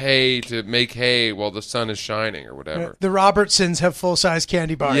hay to make hay while the sun is shining or whatever. The Robertsons have full-size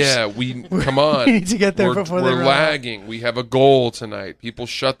candy bars. Yeah, come on. We need to get there before we're lagging. We have a goal tonight. People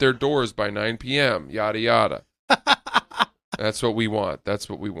shut their doors by 9 p.m. Yada, yada. That's what we want. That's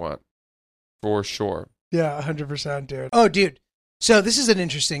what we want. For sure. Yeah, 100%, dude. Oh, dude. So this is an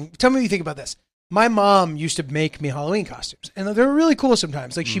interesting... Tell me what you think about this. My mom used to make me Halloween costumes, and they were really cool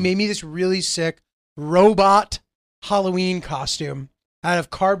sometimes. Like, she made me this really sick robot Halloween costume out of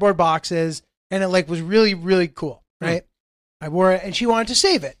cardboard boxes, and it, like, was really, really cool, right? I wore it, and she wanted to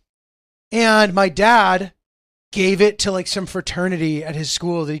save it. And my dad gave it to, like, some fraternity at his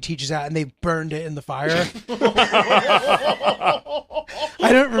school that he teaches at, and they burned it in the fire.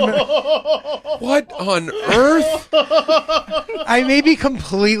 I don't remember. What on earth? I may be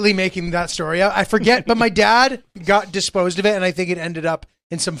completely making that story up. I forget, but my dad got disposed of it, and I think it ended up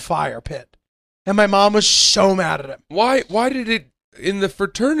in some fire pit. And my mom was so mad at him. Why did it in the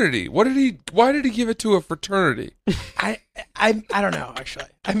fraternity? Why did he give it to a fraternity? I don't know, actually.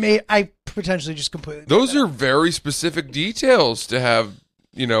 I potentially just completely. Those are very specific details to have,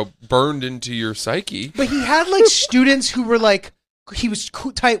 burned into your psyche. But he had like students who were like he was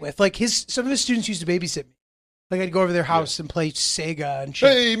tight with. Like some of his students used to babysit me. Like I'd go over to their house and play Sega and shit.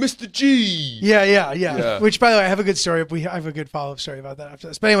 Hey, Mr. G. Yeah. Which, by the way, I have a good story. I have a good follow-up story about that after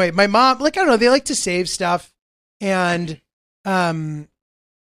this. But anyway, my mom, like, I don't know, they like to save stuff. And, I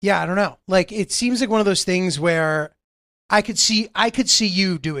don't know. Like, it seems like one of those things where I could see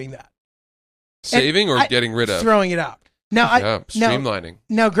you doing that. Saving or getting rid of? Throwing it out. Now, streamlining.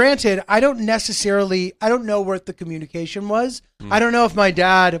 Now, granted, I don't know what the communication was. I don't know if my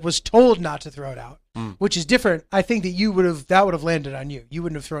dad was told not to throw it out, which is different. I think that that would have landed on you. You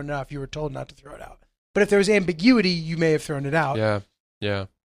wouldn't have thrown it out if you were told not to throw it out. But if there was ambiguity, you may have thrown it out. Yeah.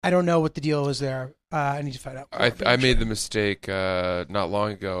 I don't know what the deal was there. I need to find out. I made the mistake not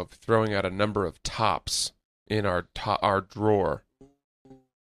long ago of throwing out a number of tops in our drawer.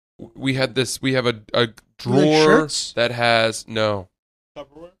 We have a drawer that has no.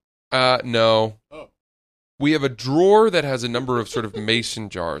 Tupperware? No. Oh. We have a drawer that has a number of sort of mason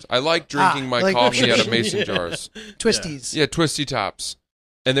jars. I like drinking my coffee out of mason jars. Twisties. Yeah, twisty tops.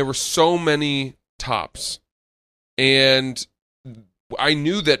 And there were so many tops. And I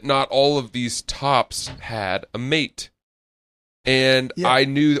knew that not all of these tops had a mate. And I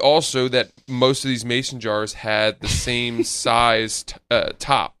knew also that most of these mason jars had the same size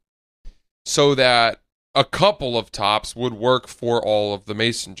top. So that a couple of tops would work for all of the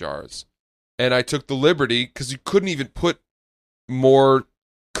mason jars. And I took the liberty, because you couldn't even put more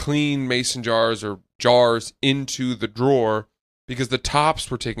clean mason jars or jars into the drawer because the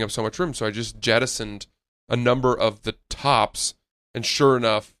tops were taking up so much room. So I just jettisoned a number of the tops, and sure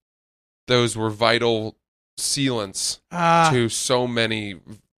enough, those were vital sealants to so many,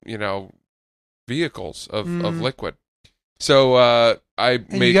 vehicles of liquid. So I caused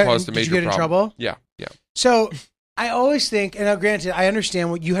a major problem. Did you get in trouble? Yeah. So I always think, and now granted, I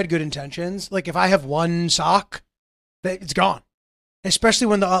understand what you had good intentions. Like if I have one sock, it's gone. Especially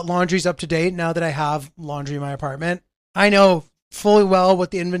when the laundry's up to date. Now that I have laundry in my apartment, I know fully well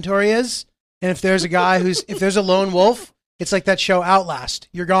what the inventory is. And if there's a guy if there's a lone wolf, it's like that show Outlast.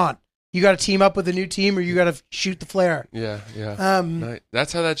 You're gone. You got to team up with a new team, or you got to shoot the flare. Yeah.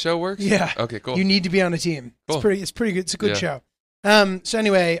 That's how that show works? Yeah. Okay, cool. You need to be on a team. Cool. It's pretty good. It's a good show. So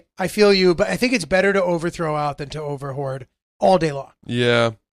anyway, I feel you, but I think it's better to overthrow out than to over hoard all day long.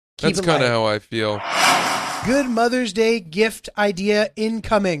 Yeah. That's kind of how I feel. Good Mother's Day gift idea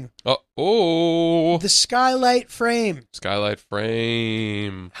incoming. The skylight frame. Skylight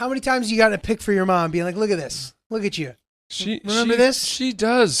frame. How many times you got to pick for your mom being like, look at this. Look at you. Remember this? She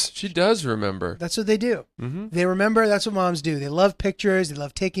does. She does remember. That's what they do. Mm-hmm. They remember. That's what moms do. They love pictures. They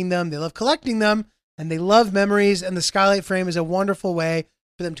love taking them. They love collecting them. And they love memories. And the skylight frame is a wonderful way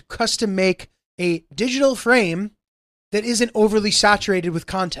for them to custom make a digital frame that isn't overly saturated with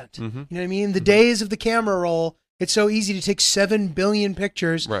content. Mm-hmm. You know what I mean? The days of the camera roll, it's so easy to take 7 billion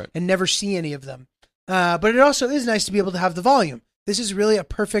pictures and never see any of them. But it also is nice to be able to have the volume. This is really a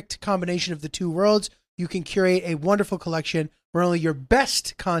perfect combination of the two worlds. You can curate a wonderful collection where only your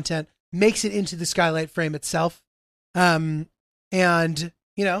best content makes it into the skylight frame itself. And, good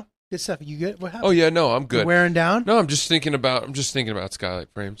stuff. You good? What happened? Oh, yeah, no, I'm good. Wearing down? No, I'm just thinking about skylight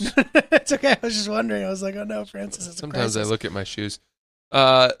frames. It's okay. I was just wondering. I was like, oh no, Francis, it's Sometimes a I look at my shoes.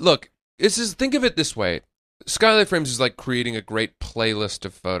 Look, think of it this way. Skylight Frames is like creating a great playlist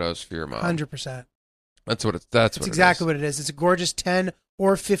of photos for your mom. 100%. That's what That's exactly what it is. It's a gorgeous 10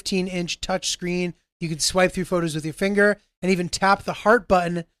 or 15-inch touch screen. You can swipe through photos with your finger and even tap the heart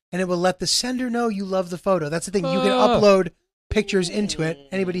button, and it will let the sender know you love the photo. That's the thing. You can upload pictures into it.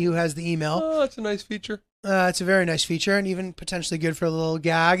 Anybody who has the email. Oh, that's a nice feature. It's a very nice feature, and even potentially good for a little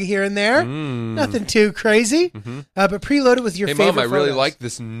gag here and there. Nothing too crazy, but preload it with your favorite Hey, Mom, I really photos. like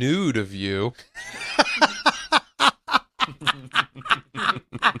this nude of you.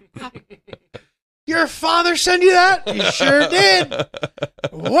 Your father sent you that? He sure did.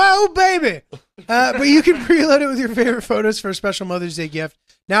 Whoa, baby. But you can preload it with your favorite photos for a special Mother's Day gift.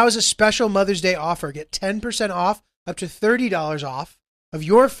 Now is a special Mother's Day offer. Get 10% off, up to $30 off of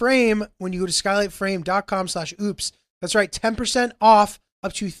your frame when you go to skylightframe.com/oops. That's right, 10% off,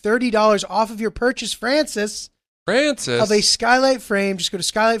 up to $30 off of your purchase, Francis, of a skylight frame. Just go to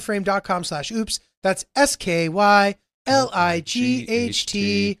skylightframe.com/oops. That's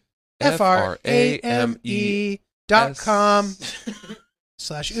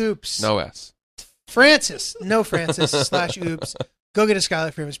SKYLIGHTFRAME.com/oops. No S. Francis /oops. Go get a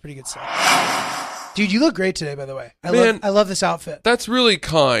skylight frame. It's pretty good stuff. Dude, you look great today, by the way. I love this outfit. That's really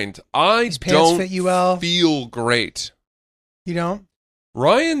kind. These pants don't fit you well. feel great. You don't?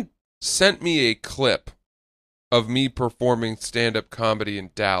 Ryan sent me a clip of me performing stand-up comedy in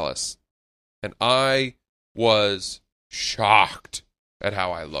Dallas, and I was shocked at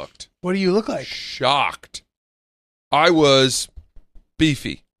how I looked. What do you look like? Shocked. I was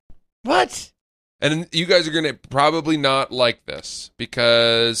beefy. What? And you guys are going to probably not like this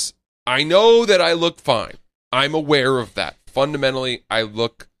because I know that I look fine. I'm aware of that. Fundamentally, I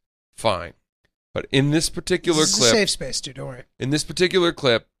look fine. But in this particular This is clip, a safe space, dude. Don't worry. in this particular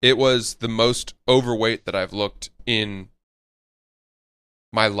clip, it was the most overweight that I've looked in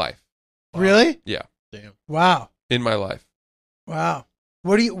my life. Really? Yeah, Damn. Wow. in my life. Wow.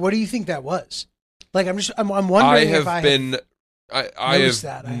 What do you think that was? Like, I'm wondering if I noticed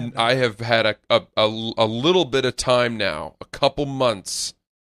that. I have had a little bit of time now, a couple months,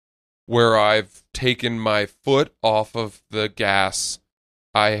 where I've taken my foot off of the gas.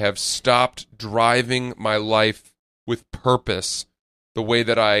 I have stopped driving my life with purpose the way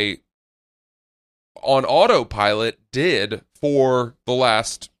that I, on autopilot, did for the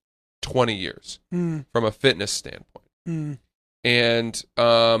last 20 years from a fitness standpoint. And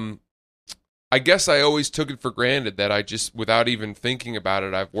I guess I always took it for granted that I just, without even thinking about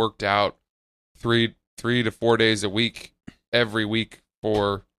it, I've worked out 3 to 4 days a week, every week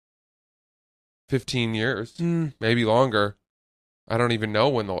for 15 years, maybe longer. I don't even know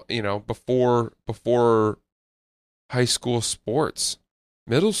when before high school sports,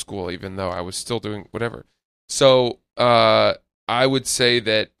 middle school, even though I was still doing whatever. So I would say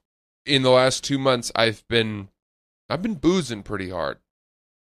that in the last 2 months, I've been boozing pretty hard.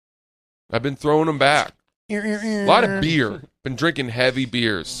 I've been throwing them back. A lot of beer. Been drinking heavy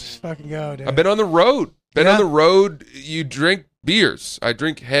beers. Just fucking go, dude. I've been on the road. On the road, you drink beers. I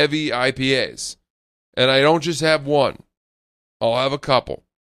drink heavy IPAs. And I don't just have one. I'll have a couple.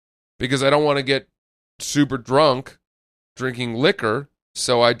 Because I don't want to get super drunk drinking liquor.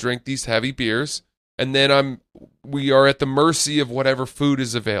 So I drink these heavy beers. And then we are at the mercy of whatever food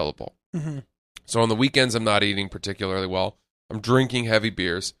is available. Mm-hmm. So on the weekends, I'm not eating particularly well. I'm drinking heavy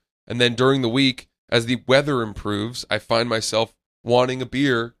beers. And then during the week, as the weather improves, I find myself wanting a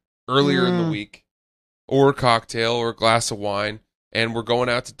beer earlier in the week, or a cocktail, or a glass of wine, and we're going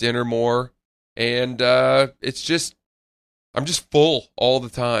out to dinner more. And it's just, I'm just full all the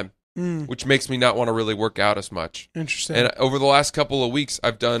time, which makes me not want to really work out as much. Interesting. And over the last couple of weeks,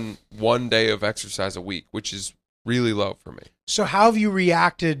 I've done 1 day of exercise a week, which is really low for me. So how have you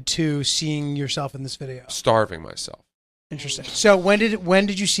reacted to seeing yourself in this video? Starving myself. Interesting. So when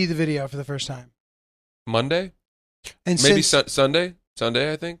did you see the video for the first time? Monday? And Maybe Sunday?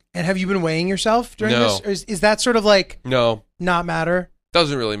 Sunday, I think. And have you been weighing yourself during No. this? Or is that sort of like No. not matter?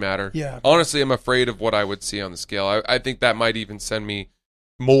 Doesn't really matter. Yeah. Honestly, I'm afraid of what I would see on the scale. I think that might even send me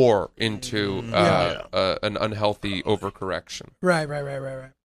more into an unhealthy overcorrection. Right.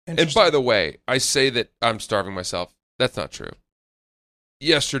 And by the way, I say that I'm starving myself. That's not true.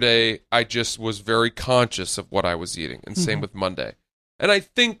 Yesterday, I just was very conscious of what I was eating, and same with Monday. And I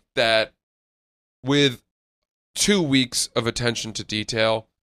think that with 2 weeks of attention to detail,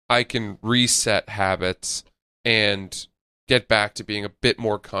 I can reset habits and get back to being a bit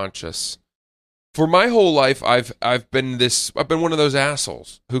more conscious. For my whole life, I've been one of those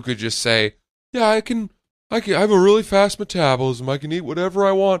assholes who could just say, "Yeah, I have a really fast metabolism. I can eat whatever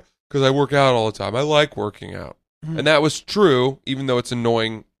I want because I work out all the time. I like working out." And that was true, even though it's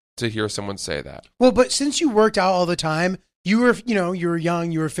annoying to hear someone say that. Well, but since you worked out all the time, you were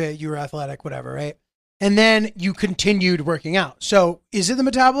young, you were fit, you were athletic, whatever, right? And then you continued working out. So is it the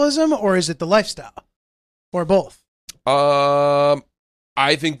metabolism or is it the lifestyle or both?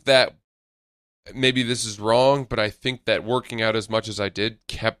 I think that maybe this is wrong, but I think that working out as much as I did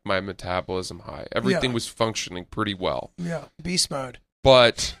kept my metabolism high. Everything was functioning pretty well. Yeah, beast mode.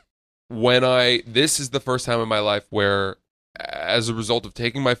 But this is the first time in my life where, as a result of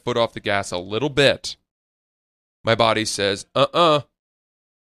taking my foot off the gas a little bit, my body says,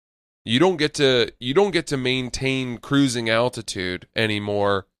 you don't get to maintain cruising altitude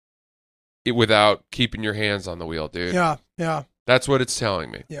anymore without keeping your hands on the wheel, dude. Yeah. That's what it's telling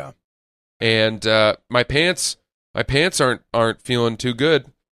me. Yeah. And my pants aren't feeling too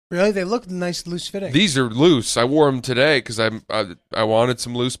good. Really? They look nice, loose fitting. These are loose. I wore them today because I wanted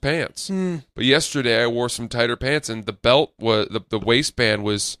some loose pants. But yesterday I wore some tighter pants, and the belt was the waistband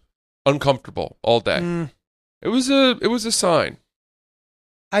was uncomfortable all day. It was a sign.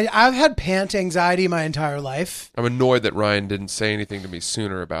 I've had pant anxiety my entire life. I'm annoyed that Ryan didn't say anything to me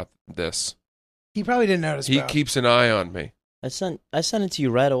sooner about this. He probably didn't notice. He keeps an eye on me. I sent it to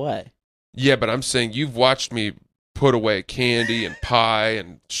you right away. Yeah, but I'm saying you've watched me put away candy and pie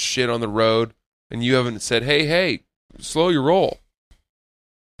and shit on the road, and you haven't said, hey, slow your roll.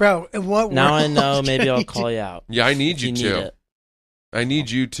 Bro, what now world I know. Maybe I'll can call you out. Yeah, I need you need to. it. I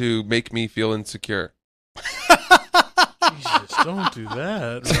need you to make me feel insecure. Jesus, don't do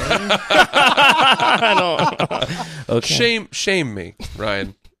that, right? I don't. Okay. Shame me,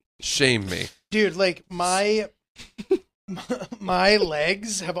 Ryan. Shame me. Dude, like my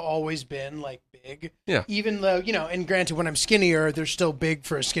legs have always been like big. Yeah. Even though, and granted when I'm skinnier, they're still big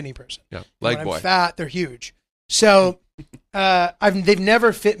for a skinny person. Yeah. When Leg boy. I'm fat, they're huge. So they've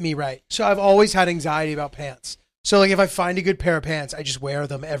never fit me right. So I've always had anxiety about pants. So like if I find a good pair of pants, I just wear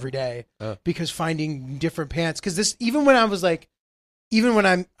them every day because finding different pants. Because even when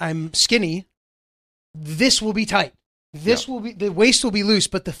I'm skinny, this will be tight. The waist will be loose,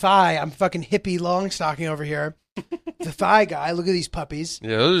 but the thigh, I'm fucking hippie long stocking over here. The thigh guy, look at these puppies.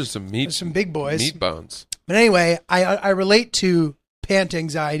 Yeah, those are some meat. There's some big boys. Meat bones. But anyway, I relate to pant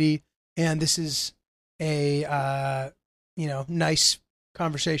anxiety, and this is a nice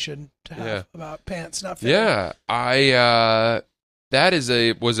conversation to have about pants not fitting. Yeah,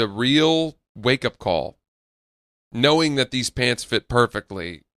 that was a real wake up call, knowing that these pants fit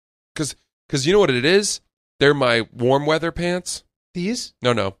perfectly, because you know what it is. They're my warm weather pants. These?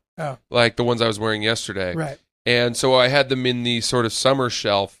 No. Oh, like the ones I was wearing yesterday. right. And so I had them in the sort of summer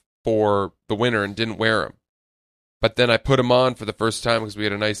shelf for the winter and didn't wear them. But then I put them on for the first time because we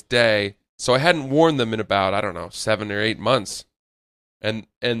had a nice day. So I hadn't worn them in about, 7 or 8 months. And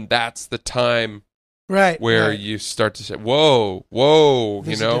that's the time where you start to say, whoa,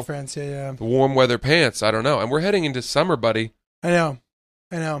 There's a difference, yeah. the warm weather pants, I don't know. And we're heading into summer, buddy. I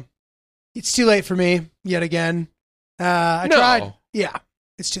know. It's too late for me yet again. I No. tried. Yeah,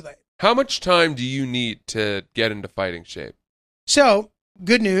 it's too late. How much time do you need to get into fighting shape? So,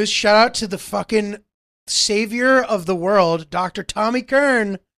 good news. Shout out to the fucking savior of the world, Dr. Tommy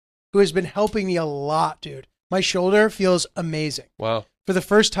Kern, who has been helping me a lot, dude. My shoulder feels amazing. Wow. For the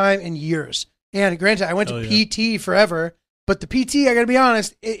first time in years. And granted, I went to PT forever, but the PT, I got to be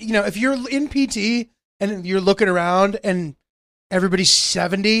honest, if you're in PT and you're looking around and everybody's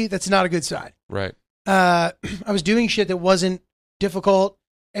 70, that's not a good sign. Right. I was doing shit that wasn't difficult,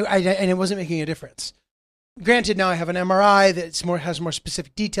 and it wasn't making a difference. Granted, now I have an MRI that has more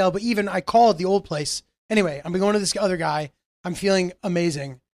specific detail, but even I called the old place. Anyway, I'm going to this other guy. I'm feeling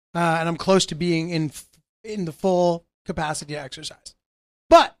amazing, and I'm close to being in the full capacity to exercise.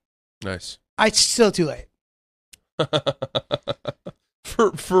 But Nice. It's still too late.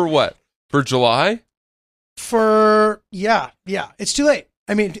 For what? For July? It's too late.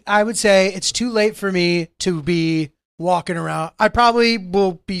 I mean, I would say it's too late for me to be walking around. I probably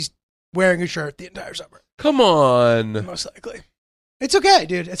will be wearing a shirt the entire summer. Come on. Most likely. It's okay,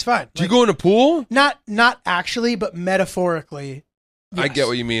 dude. It's fine. Do you go in a pool? Not actually, but metaphorically. Yes. I get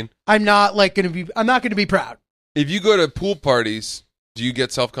what you mean. I'm not going to be proud. If you go to pool parties, do you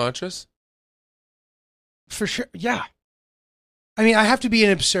get self-conscious? For sure. Yeah. I mean, I have to be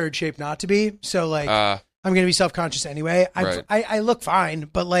in absurd shape not to be. So I'm going to be self-conscious anyway. Right. I look fine,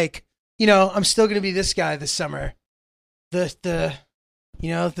 but I'm still going to be this guy this summer. The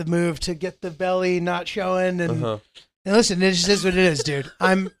move to get the belly not showing and listen, it just is what it is, dude.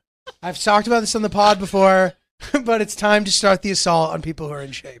 I've talked about this on the pod before, but it's time to start the assault on people who are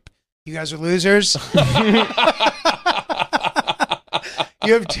in shape. You guys are losers.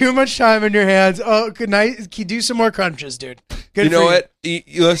 You have too much time in your hands. Oh, good night. Can you do some more crunches, dude? Good You know for what?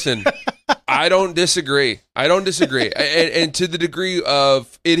 Listen, I don't disagree. And to the degree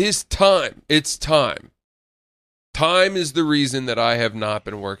of it is time. It's time. Time is the reason that I have not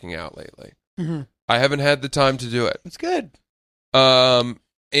been working out lately. Mm-hmm. I haven't had the time to do it. It's good.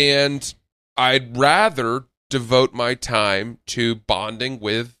 And I'd rather devote my time to bonding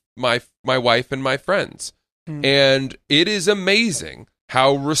with my wife and my friends. Mm. And it is amazing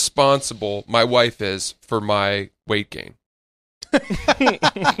how responsible my wife is for my weight gain.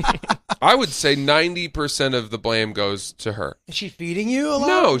 I would say 90% of the blame goes to her. Is she feeding you a lot?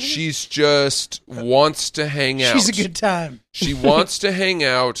 No, she's just wants to hang out. She's a good time. She wants to hang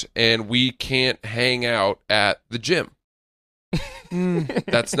out, and we can't hang out at the gym.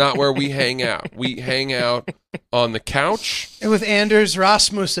 That's not where we hang out. We hang out on the couch. And with Anders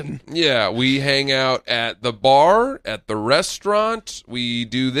Rasmussen. Yeah, we hang out at the bar, at the restaurant. We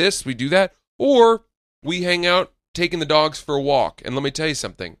do this, we do that. Or we hang out taking the dogs for a walk. And let me tell you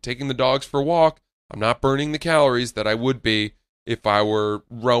something. Taking the dogs for a walk, I'm not burning the calories that I would be if I were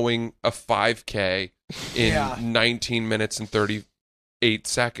rowing a 5K in 19 minutes and 38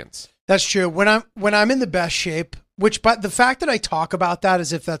 seconds. That's true. When I'm in the best shape, but the fact that I talk about that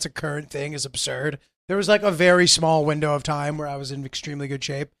as if that's a current thing is absurd. There was like a very small window of time where I was in extremely good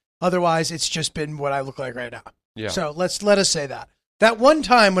shape. Otherwise, it's just been what I look like right now. Yeah. So let us say that. That one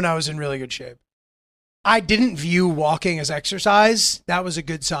time when I was in really good shape, I didn't view walking as exercise. That was a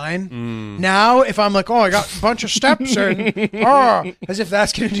good sign. Now, if I'm like, oh, I got a bunch of steps and as if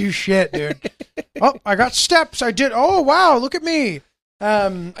that's going to do shit, dude. Oh, I got steps. I did. Oh, wow. Look at me.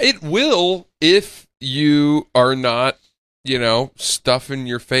 It will if you are not, stuffing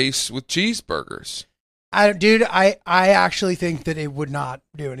your face with cheeseburgers. I actually think that it would not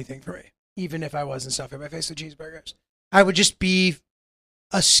do anything for me, even if I wasn't stuffing my face with cheeseburgers. I would just be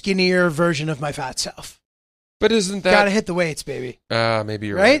a skinnier version of my fat self. But isn't that... Gotta hit the weights, baby. Maybe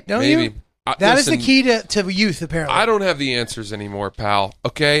you're right. Don't maybe. you? That is the key to youth, apparently. I don't have the answers anymore, pal.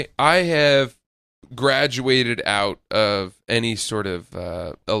 Okay? I have graduated out of any sort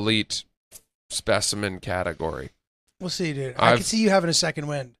of elite specimen category. We'll see, dude. I can see you having a second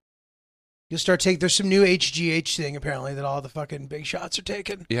wind. You'll start there's some new HGH thing, apparently, that all the fucking big shots are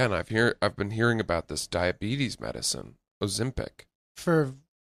taking. Yeah, and I've been hearing about this diabetes medicine, Ozempic. For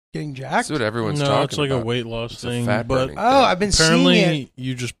getting jacked? That's what everyone's talking about. No, it's like a weight loss thing. But I've been seeing it. Apparently,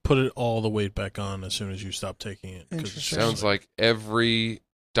 you just put it all the weight back on as soon as you stop taking it. Interesting. Sounds like every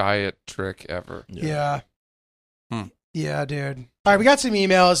diet trick ever. Yeah. Yeah, dude. All right, we got some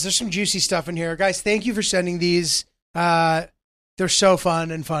emails. There's some juicy stuff in here. Guys, thank you for sending these. They're so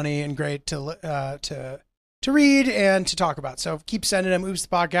fun and funny and great to read and to talk about. So keep sending them.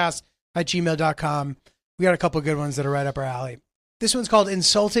 oopspodcast@gmail.com. We got a couple of good ones that are right up our alley. This one's called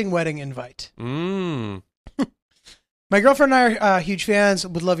Insulting Wedding Invite. My girlfriend and I are huge fans.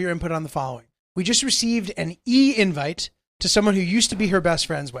 Would love your input on the following. We just received an e-invite to someone who used to be her best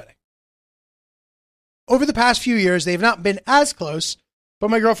friend's wedding. Over the past few years, they've not been as close, but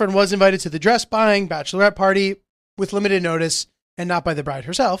my girlfriend was invited to the dress buying bachelorette party with limited notice and not by the bride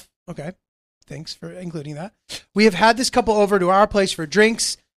herself. Okay. Thanks for including that. We have had this couple over to our place for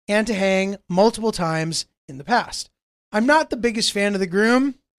drinks and to hang multiple times in the past. I'm not the biggest fan of the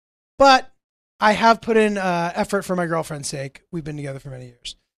groom, but I have put in effort for my girlfriend's sake. We've been together for many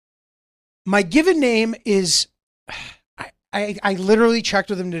years. My given name is, I literally checked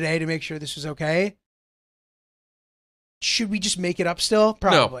with him today to make sure this was okay. Should we just make it up still?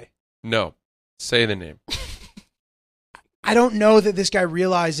 Probably. No. Say the name. I don't know that this guy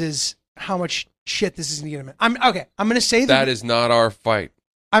realizes how much shit this is going to get him in. I'm going to say that is not our fight.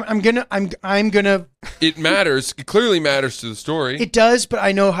 I'm gonna. It matters. It clearly matters to the story. It does, but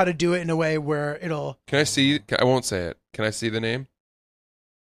I know how to do it in a way where it'll. Can I see? I won't say it. Can I see the name?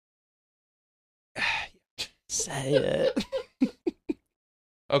 Say it.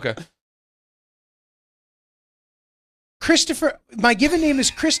 Okay. Christopher. My given name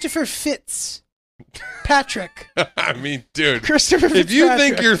is Christopher Fitzpatrick. I mean, dude. Christopher Fitzpatrick. If you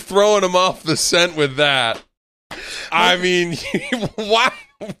think you're throwing him off the scent with that, I mean, why?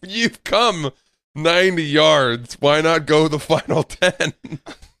 You've come 90 yards. Why not go the final 10?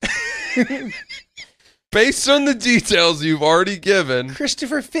 Based on the details you've already given.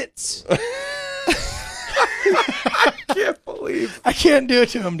 Christopher Fitz. I can't believe. I can't do it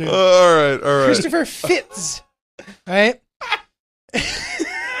to him, dude. All right. Christopher Fitz. Right?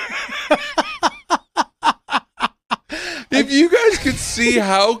 If you guys could see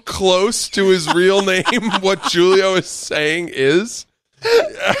how close to his real name what Julio is saying is.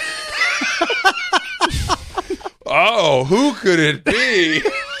 Oh, who could it be?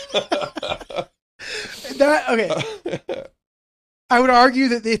 Okay. I would argue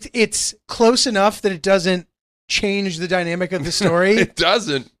that it's close enough that it doesn't change the dynamic of the story. It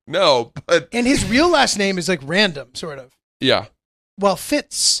doesn't. No, but And his real last name is like random, sort of. yeah. Well,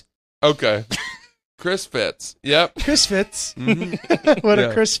 Fitz. Okay. Chris Fitz. Yep. Chris Fitz. Mhm. What Yeah.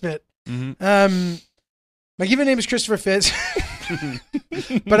 a Chris Fit. Mhm. My given name is Christopher Fitz,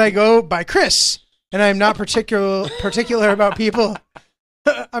 but I go by Chris, and I'm not particular about people.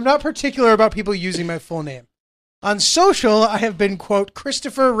 I'm not particular about people using my full name. On social, I have been, quote,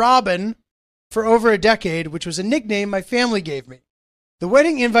 Christopher Robin for over a decade, which was a nickname my family gave me. The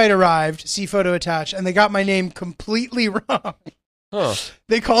wedding invite arrived, see photo attached, and they got my name completely wrong. Huh.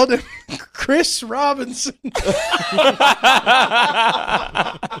 They called him Chris Robinson. That's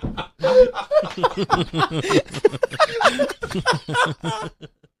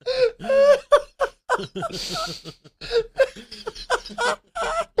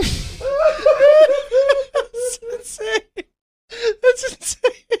insane. That's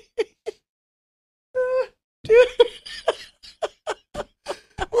insane. Dude.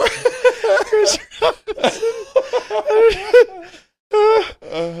 Chris Robinson.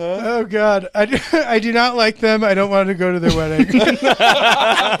 Oh God, I do not like them. I don't want to go to their wedding.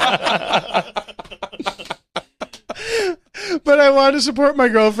 But I want to support my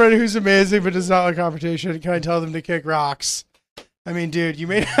girlfriend, who's amazing, but does not like competition. Can I tell them to kick rocks? I mean, dude, you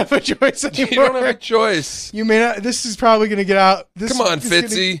may not have a choice anymore. You don't have a choice. You may not. This is probably going to get out. Come on,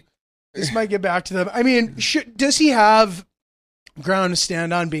 Fitzy. This might get back to them. I mean, does he have ground to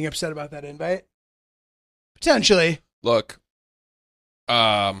stand on being upset about that invite? Potentially. Look,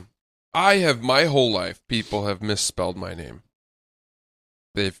 I have my whole life. People have misspelled my name.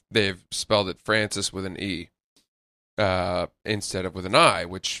 They've spelled it Francis with an E, instead of with an I,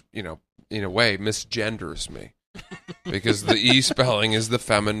 which in a way misgenders me, because the E spelling is the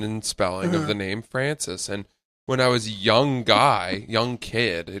feminine spelling of the name Francis. And when I was a young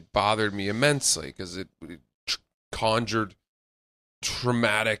kid, it bothered me immensely because it conjured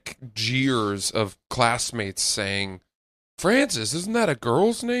traumatic jeers of classmates saying, Francis, isn't that a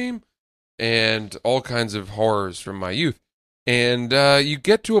girl's name? And all kinds of horrors from my youth. And you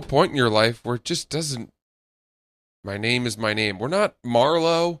get to a point in your life where it just doesn't. My name is my name. We're not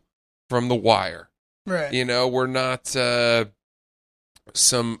Marlowe from The Wire. Right. We're not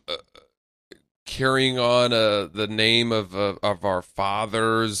some carrying on the name of our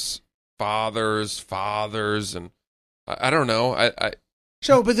fathers, and I don't know.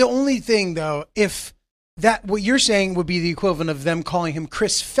 So, but the only thing though, if that what you're saying would be the equivalent of them calling him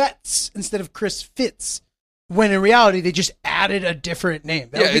Chris Fetz instead of Chris Fitz, when in reality they just added a different name.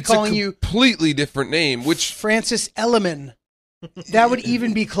 That would be it's calling a you completely different name, which Francis Elliman. That would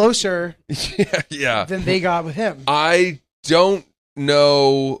even be closer yeah. than they got with him. I don't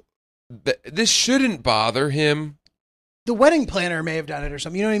know. This shouldn't bother him. The wedding planner may have done it or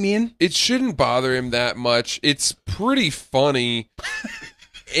something. You know what I mean? It shouldn't bother him that much. It's pretty funny.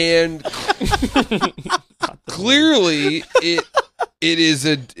 And clearly it is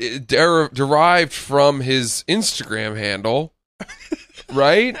derived from his Instagram handle,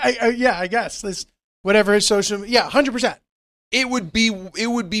 right? I guess. Whatever his social... Yeah, 100%. It would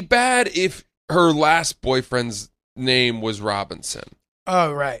be bad if her last boyfriend's name was Robinson.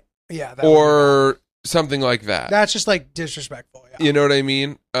 Oh, right. Yeah. Or something like that. That's just like disrespectful. Yeah. You know what I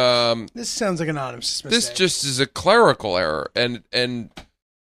mean? This sounds like an anonymous mistake. This just is a clerical error, and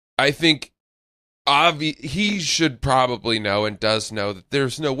I think he should probably know and does know that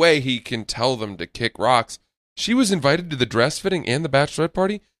there's no way he can tell them to kick rocks. She was invited to the dress fitting and the bachelorette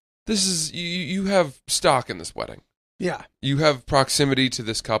party. This is you have stock in this wedding. Yeah. You have proximity to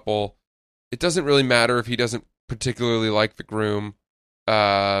this couple. It doesn't really matter if he doesn't particularly like the groom.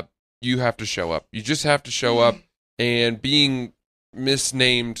 You have to show up. You just have to show up, and being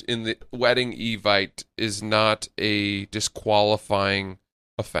misnamed in the wedding evite is not a disqualifying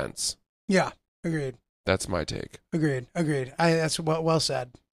offense. Yeah. Agreed. That's my take. Agreed. That's well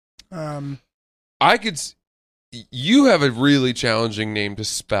said. You have a really challenging name to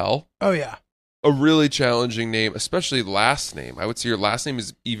spell. Oh yeah. A really challenging name, especially last name. I would say your last name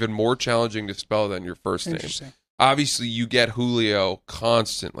is even more challenging to spell than your first name. Interesting. Obviously, you get Julio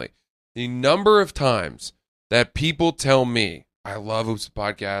constantly. The number of times that people tell me, I love Oops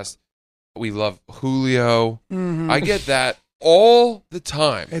Podcast, we love Julio. Mm-hmm. I get that all the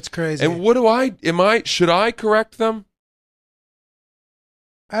time. It's crazy. And should I correct them?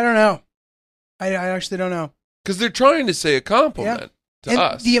 I don't know. I actually don't know. Because they're trying to say a compliment to and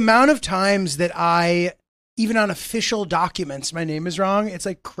us. The amount of times that even on official documents, my name is wrong, it's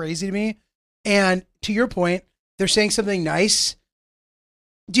like crazy to me. And to your point, they're saying something nice.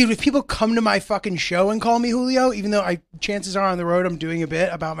 Dude, if people come to my fucking show and call me Julio, even though chances are on the road I'm doing a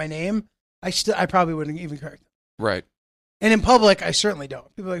bit about my name, I probably wouldn't even correct them. Right. And in public, I certainly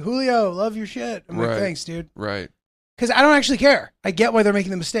don't. People are like, Julio, love your shit. I'm like, Right. thanks, dude. Right. Because I don't actually care. I get why they're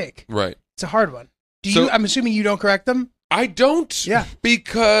making the mistake. Right. It's a hard one. So- I'm assuming you don't correct them? I don't. Yeah.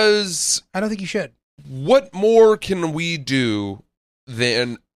 Because I don't think you should. what more can we do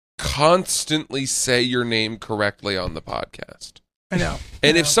than constantly say your name correctly on the podcast? I know.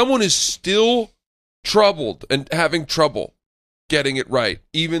 And I if know. someone is still troubled and having trouble getting it right,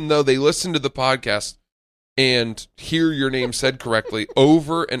 even though they listen to the podcast and hear your name said correctly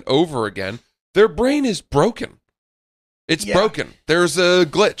over and over again, their brain is broken. It's Yeah. broken. There's a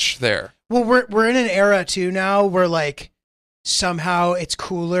glitch there. Well, we're in an era too now where like somehow it's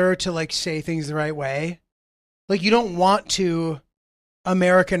cooler to like say things the right way. Like you don't want to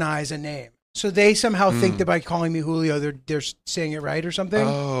Americanize a name, so they somehow think that by calling me Julio, they're saying it right or something.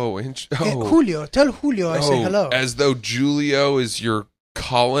 Julio, tell Julio I say hello. As though Julio is your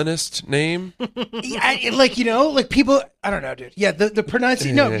colonist name. Like like people. I don't know, dude. Yeah, the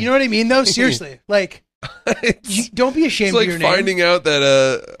pronunciation. No, you know what I mean though. Seriously, like. Don't be ashamed It's like of your name. finding out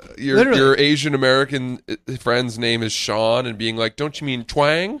that your Literally. Asian American friend's name is Sean and being like, don't you mean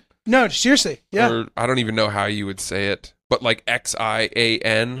Twang? No, seriously. Yeah. Or I don't even know how you would say it, but like Xian.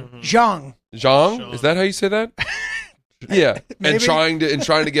 Zhang. Zhang? Is that how you say that? Yeah. Maybe. And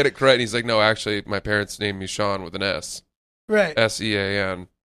trying to get it correct. And he's like, no, actually, my parents named me Sean with an S. Right. Sean.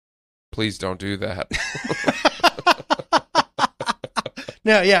 Please don't do that.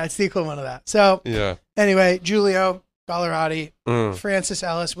 No, yeah, it's the equivalent of that. So Yeah. anyway, Giulio Ballarati, Mm. Francis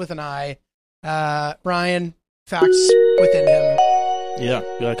Ellis with an I, Ryan, facts within him. Yeah,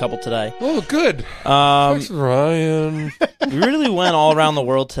 we got a couple today. Oh, good. Um, Thanks, Ryan. we really went all around the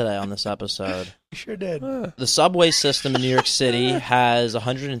world today on this episode. We sure did. The subway system in New York City has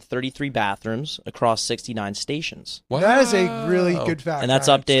 133 bathrooms across 69 stations. Wow. That is a really good fact. And that's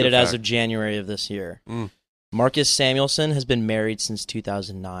Ryan. updated good as fact. of January of this year. Mm. Marcus Samuelson has been married since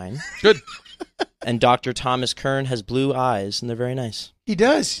 2009. Good. And Dr. Thomas Kern has blue eyes, and they're very nice. He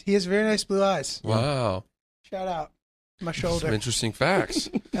does. He has very nice blue eyes. Wow. Shout out. My Some shoulder. interesting facts.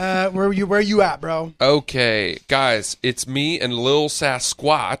 Where you at, bro? Okay, guys, it's me and Lil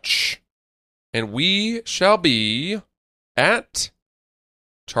Sasquatch, and we shall be at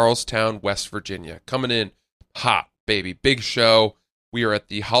Charlestown, West Virginia. Coming in hot, baby. Big show. We are at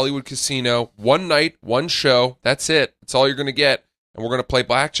the Hollywood Casino. One night, one show. That's it. That's all you're going to get. And we're going to play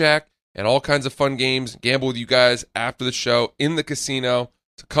blackjack and all kinds of fun games, gamble with you guys after the show in the casino.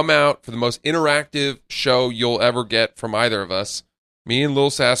 So come out for the most interactive show you'll ever get from either of us. Me and Lil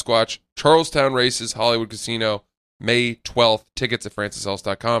Sasquatch, Charlestown Races, Hollywood Casino, May 12th. Tickets at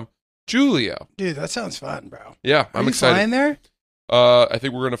francisellis.com. Julio. Dude, that sounds fun, bro. Yeah, Are I'm you excited. flying there? I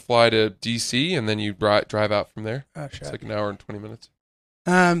think we're going to fly to D.C. and then you drive out from there. Oh, It's shit. like an hour and 20 minutes.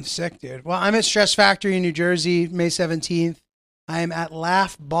 Sick, dude. Well, I'm at Stress Factory in New Jersey, May 17th. I am at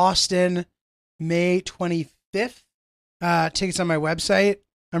Laugh Boston, May 25th. Tickets on my website.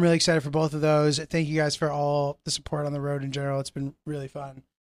 I'm really excited for both of those. Thank you guys for all the support on the road in general. It's been really fun.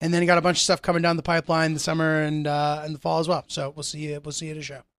 And then got a bunch of stuff coming down the pipeline this summer and the fall as well. So we'll see you at the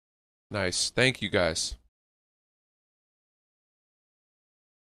show. Nice. Thank you, guys.